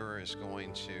member is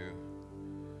going to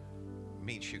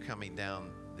meet you coming down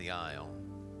the aisle.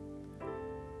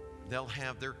 They'll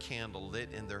have their candle lit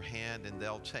in their hand, and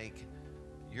they'll take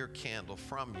your candle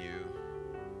from you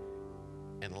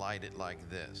and light it like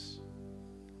this.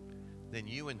 Then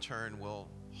you in turn will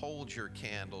hold your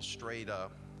candle straight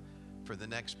up for the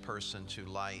next person to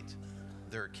light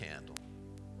their candle,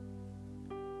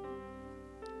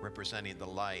 representing the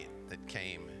light that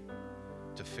came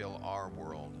to fill our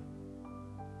world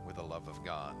with the love of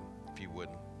God. If you would,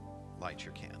 light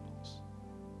your candles.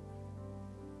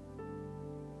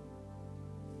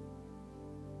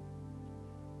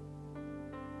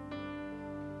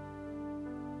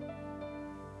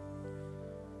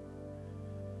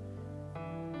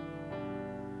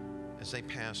 As they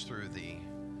pass through the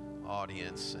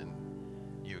audience and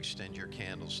you extend your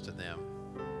candles to them,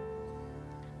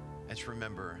 let's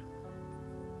remember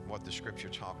what the scripture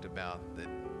talked about, that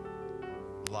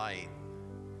light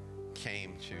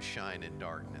came to shine in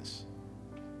darkness.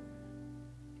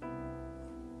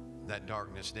 That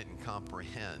darkness didn't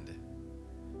comprehend,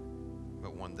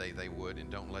 but one day they would.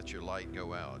 And don't let your light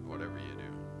go out, whatever you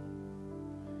do.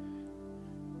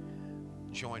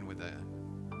 Join with the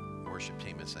worship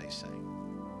team as they sing.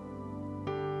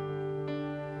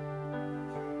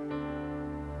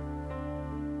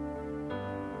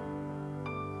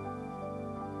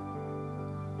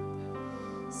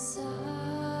 Silent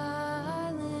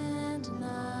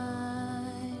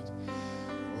night,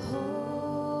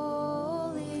 holy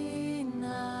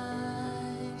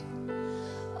night,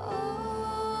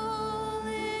 all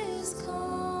is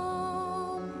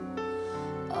calm,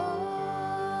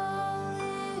 all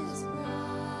is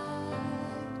bright,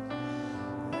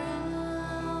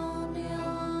 round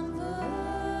yon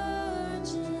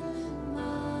virgin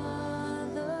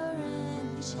mother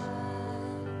and child.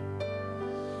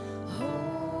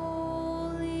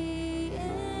 Holy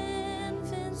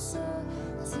infant, so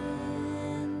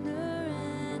tender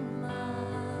and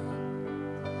mild,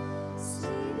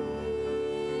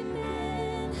 sleep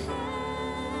in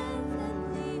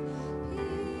heavenly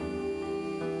peace,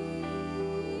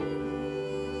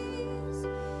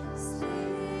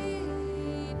 sleep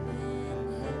in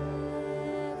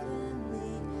heavenly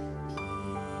peace.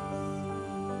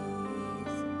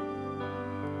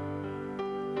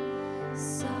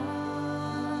 Silent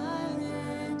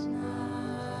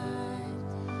night,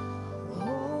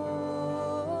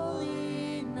 holy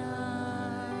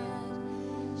night,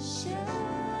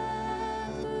 shepherds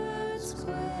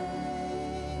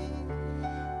quake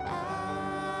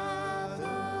at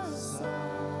the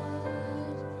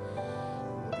sight,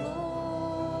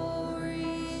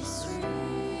 glory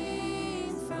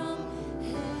stream from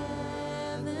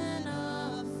heaven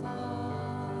afar.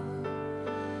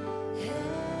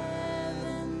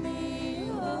 Heavenly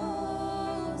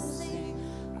hosts sing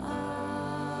Alleluia.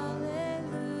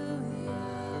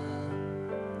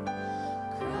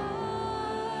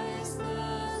 Christ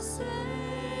the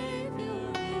Savior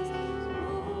is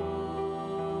born.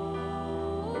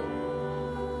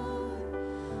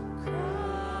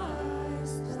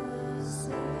 Christ the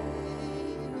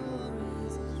Savior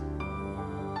is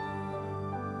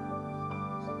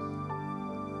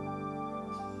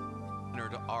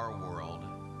Entered our world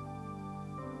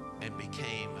and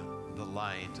became the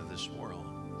light of this world.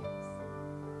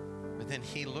 But then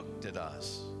he looked at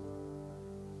us,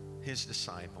 his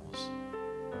disciples,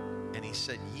 and he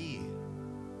said, "Ye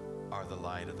are the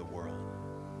light of the world."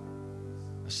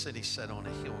 A city set on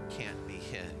a hill can't be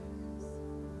hid.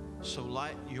 So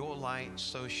let your light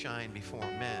so shine before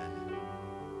men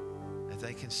that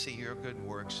they can see your good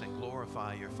works and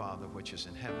glorify your Father which is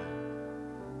in heaven.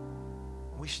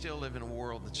 We still live in a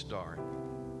world that's dark.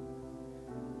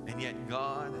 And yet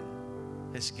God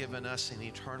has given us an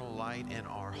eternal light in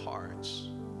our hearts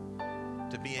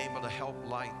to be able to help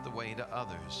light the way to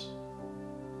others.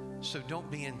 So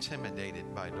don't be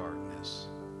intimidated by darkness,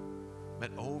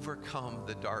 but overcome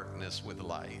the darkness with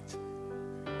light.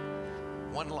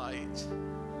 One light,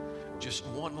 just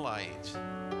one light,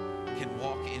 can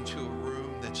walk into a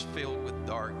room that's filled with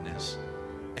darkness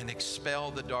and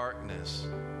expel the darkness.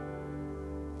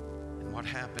 And what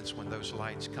happens when those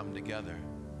lights come together?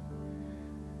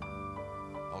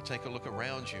 I'll take a look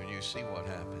around you and you see what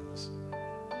happens.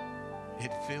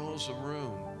 It fills a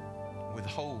room with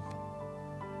hope.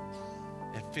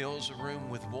 It fills a room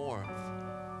with warmth.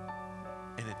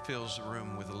 And it fills the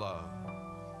room with love.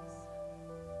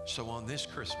 So on this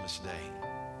Christmas day,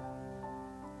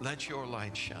 let your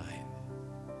light shine,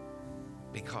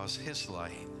 because His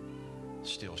light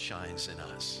still shines in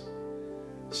us.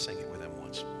 Sing it with Him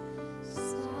once more. Silent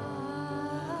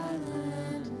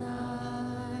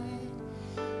night,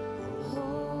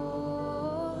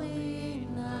 holy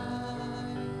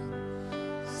night,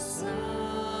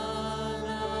 Son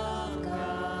of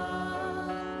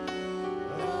God,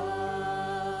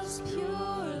 love's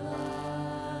pure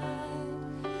light,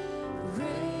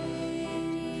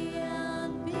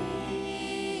 radiant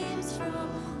beams from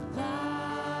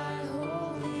Thy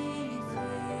holy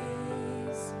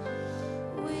face.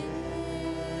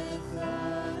 With the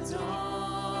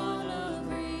dawn of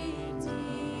redeeming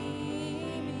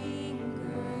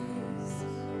grace,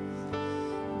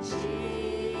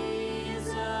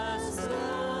 Jesus,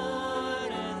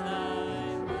 Lord, and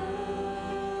Thy birth.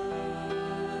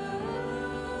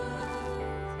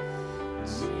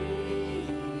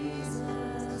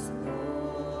 Jesus,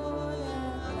 Lord,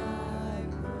 and Thy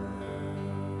birth.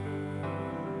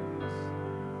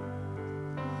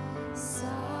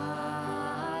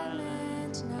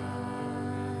 Silent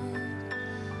night,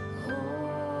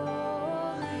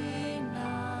 holy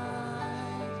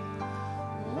night,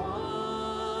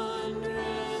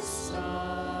 wondrous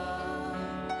star,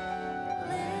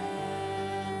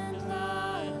 lend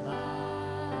Thy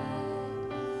light.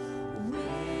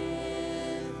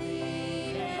 With the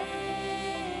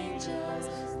angels,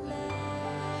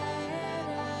 let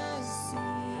us sing.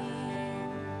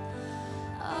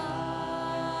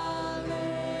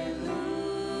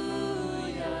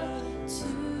 Alleluia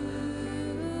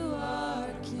to our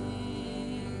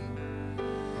King,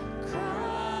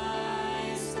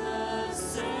 Christ the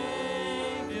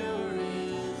Savior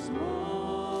is born.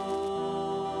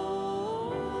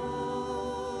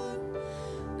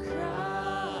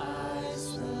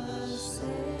 Christ the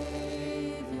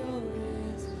Savior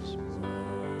is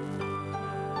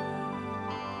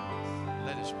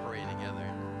Let us pray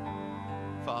together.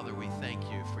 Father, we thank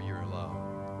you for your love,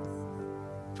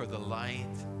 for the light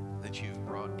that you've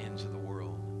brought into the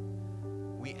world.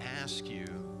 We ask you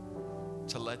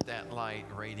to let that light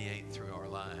radiate through our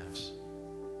lives,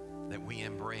 that we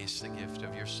embrace the gift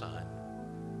of your Son,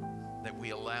 that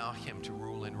we allow him to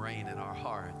rule and reign in our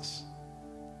hearts,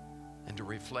 and to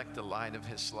reflect the light of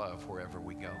his love wherever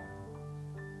we go.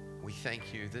 We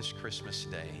thank you this Christmas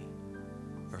day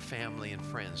for family and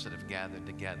friends that have gathered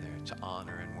together to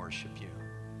honor and worship you.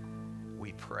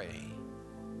 We pray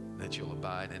that you'll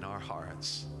abide in our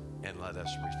hearts and let us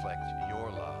reflect your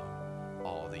love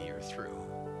all the year through.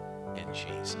 In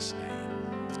Jesus'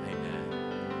 name,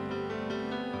 amen.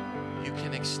 You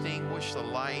can extinguish the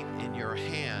light in your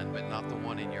hand, but not the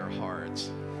one in your heart.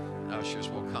 Ushers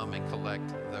will come and collect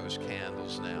those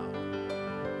candles now.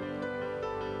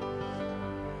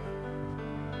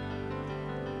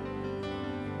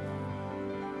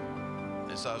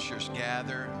 As ushers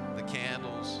gather the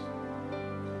candles,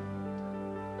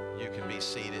 you can be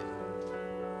seated.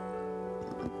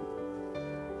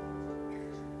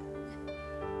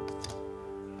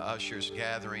 Ushers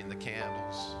gathering the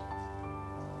candles.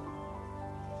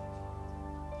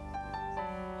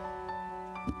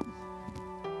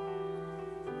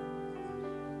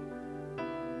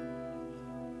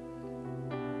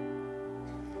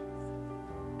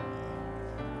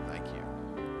 Thank you.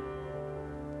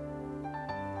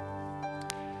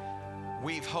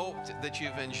 We've hoped that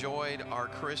you've enjoyed our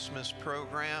Christmas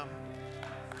program.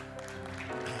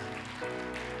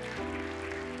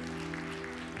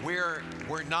 We're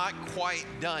not quite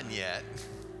done yet.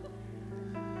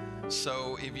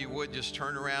 So if you would just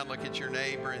turn around, look at your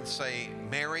neighbor and say,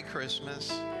 Merry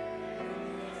Christmas.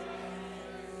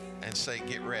 And say,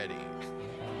 get ready.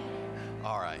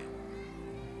 All right.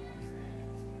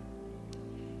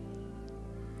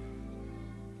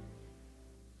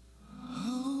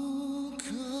 Oh,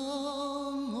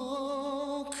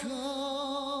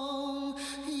 come,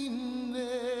 Emmanuel.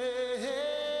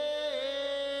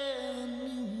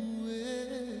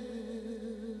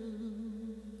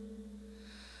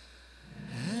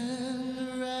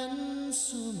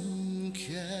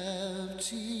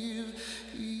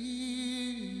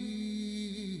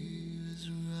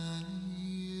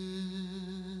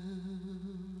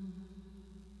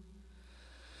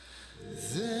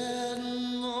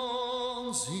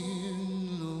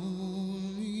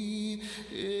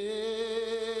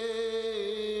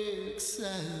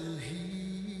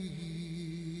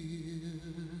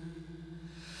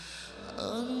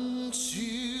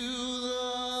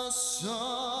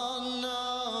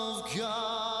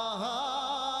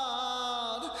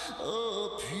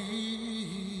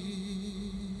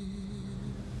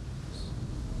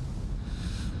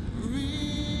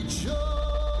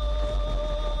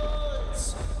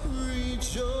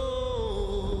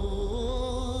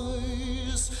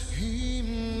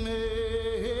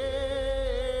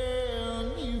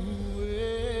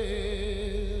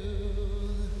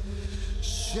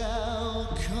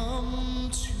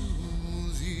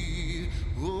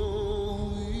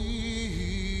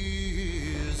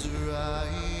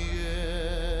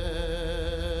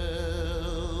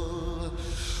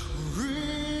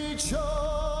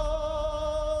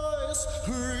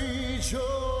 rejoice,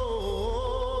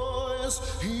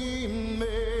 Emmanuel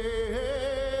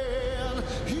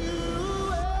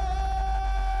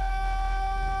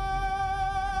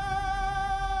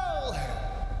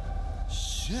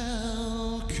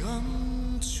shall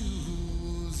come to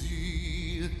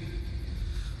thee,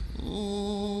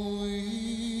 O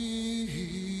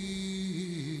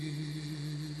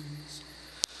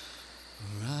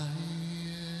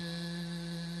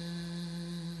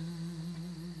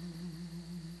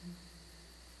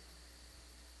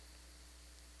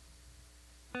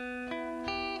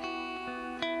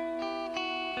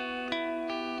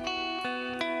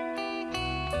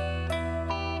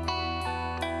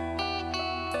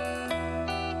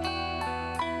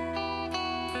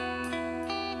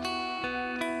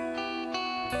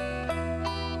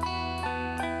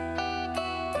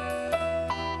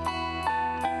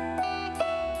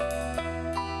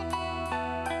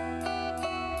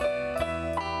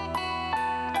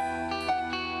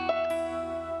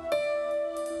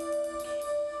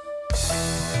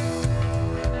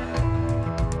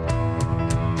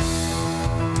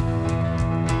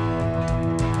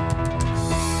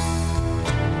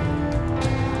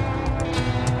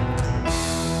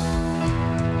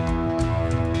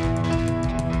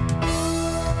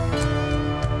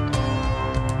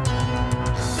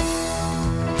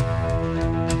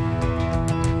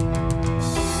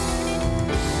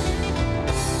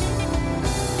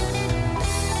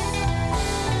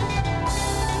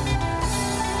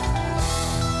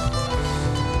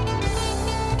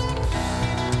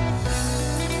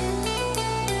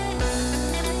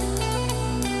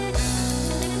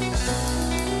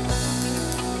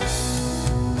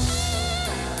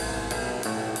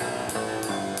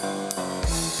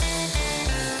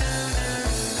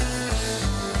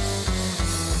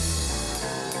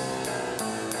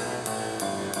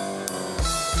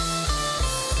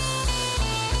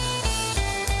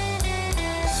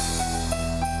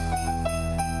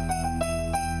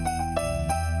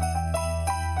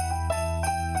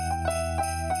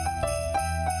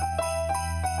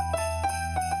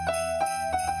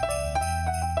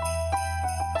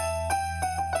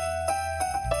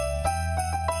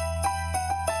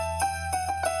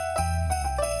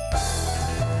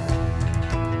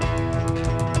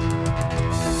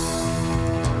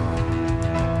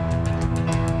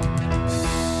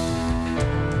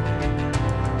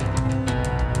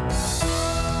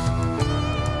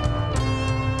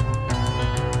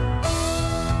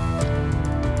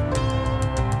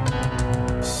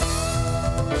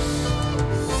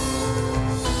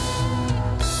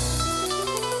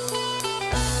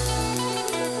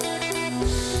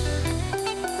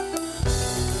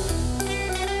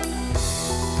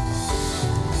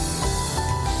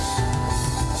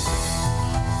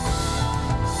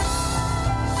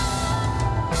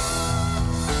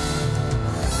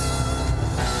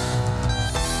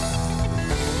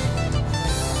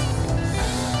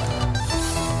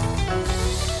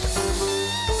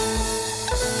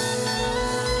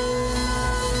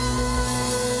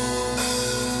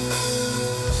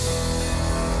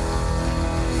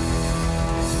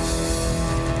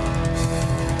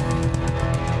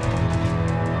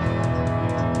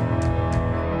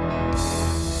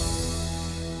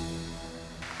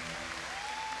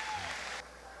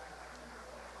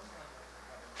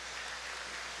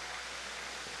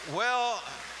Well,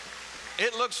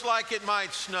 it looks like it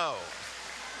might snow.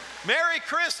 Merry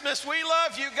Christmas. We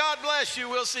love you. God bless you.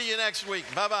 We'll see you next week.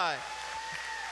 Bye-bye.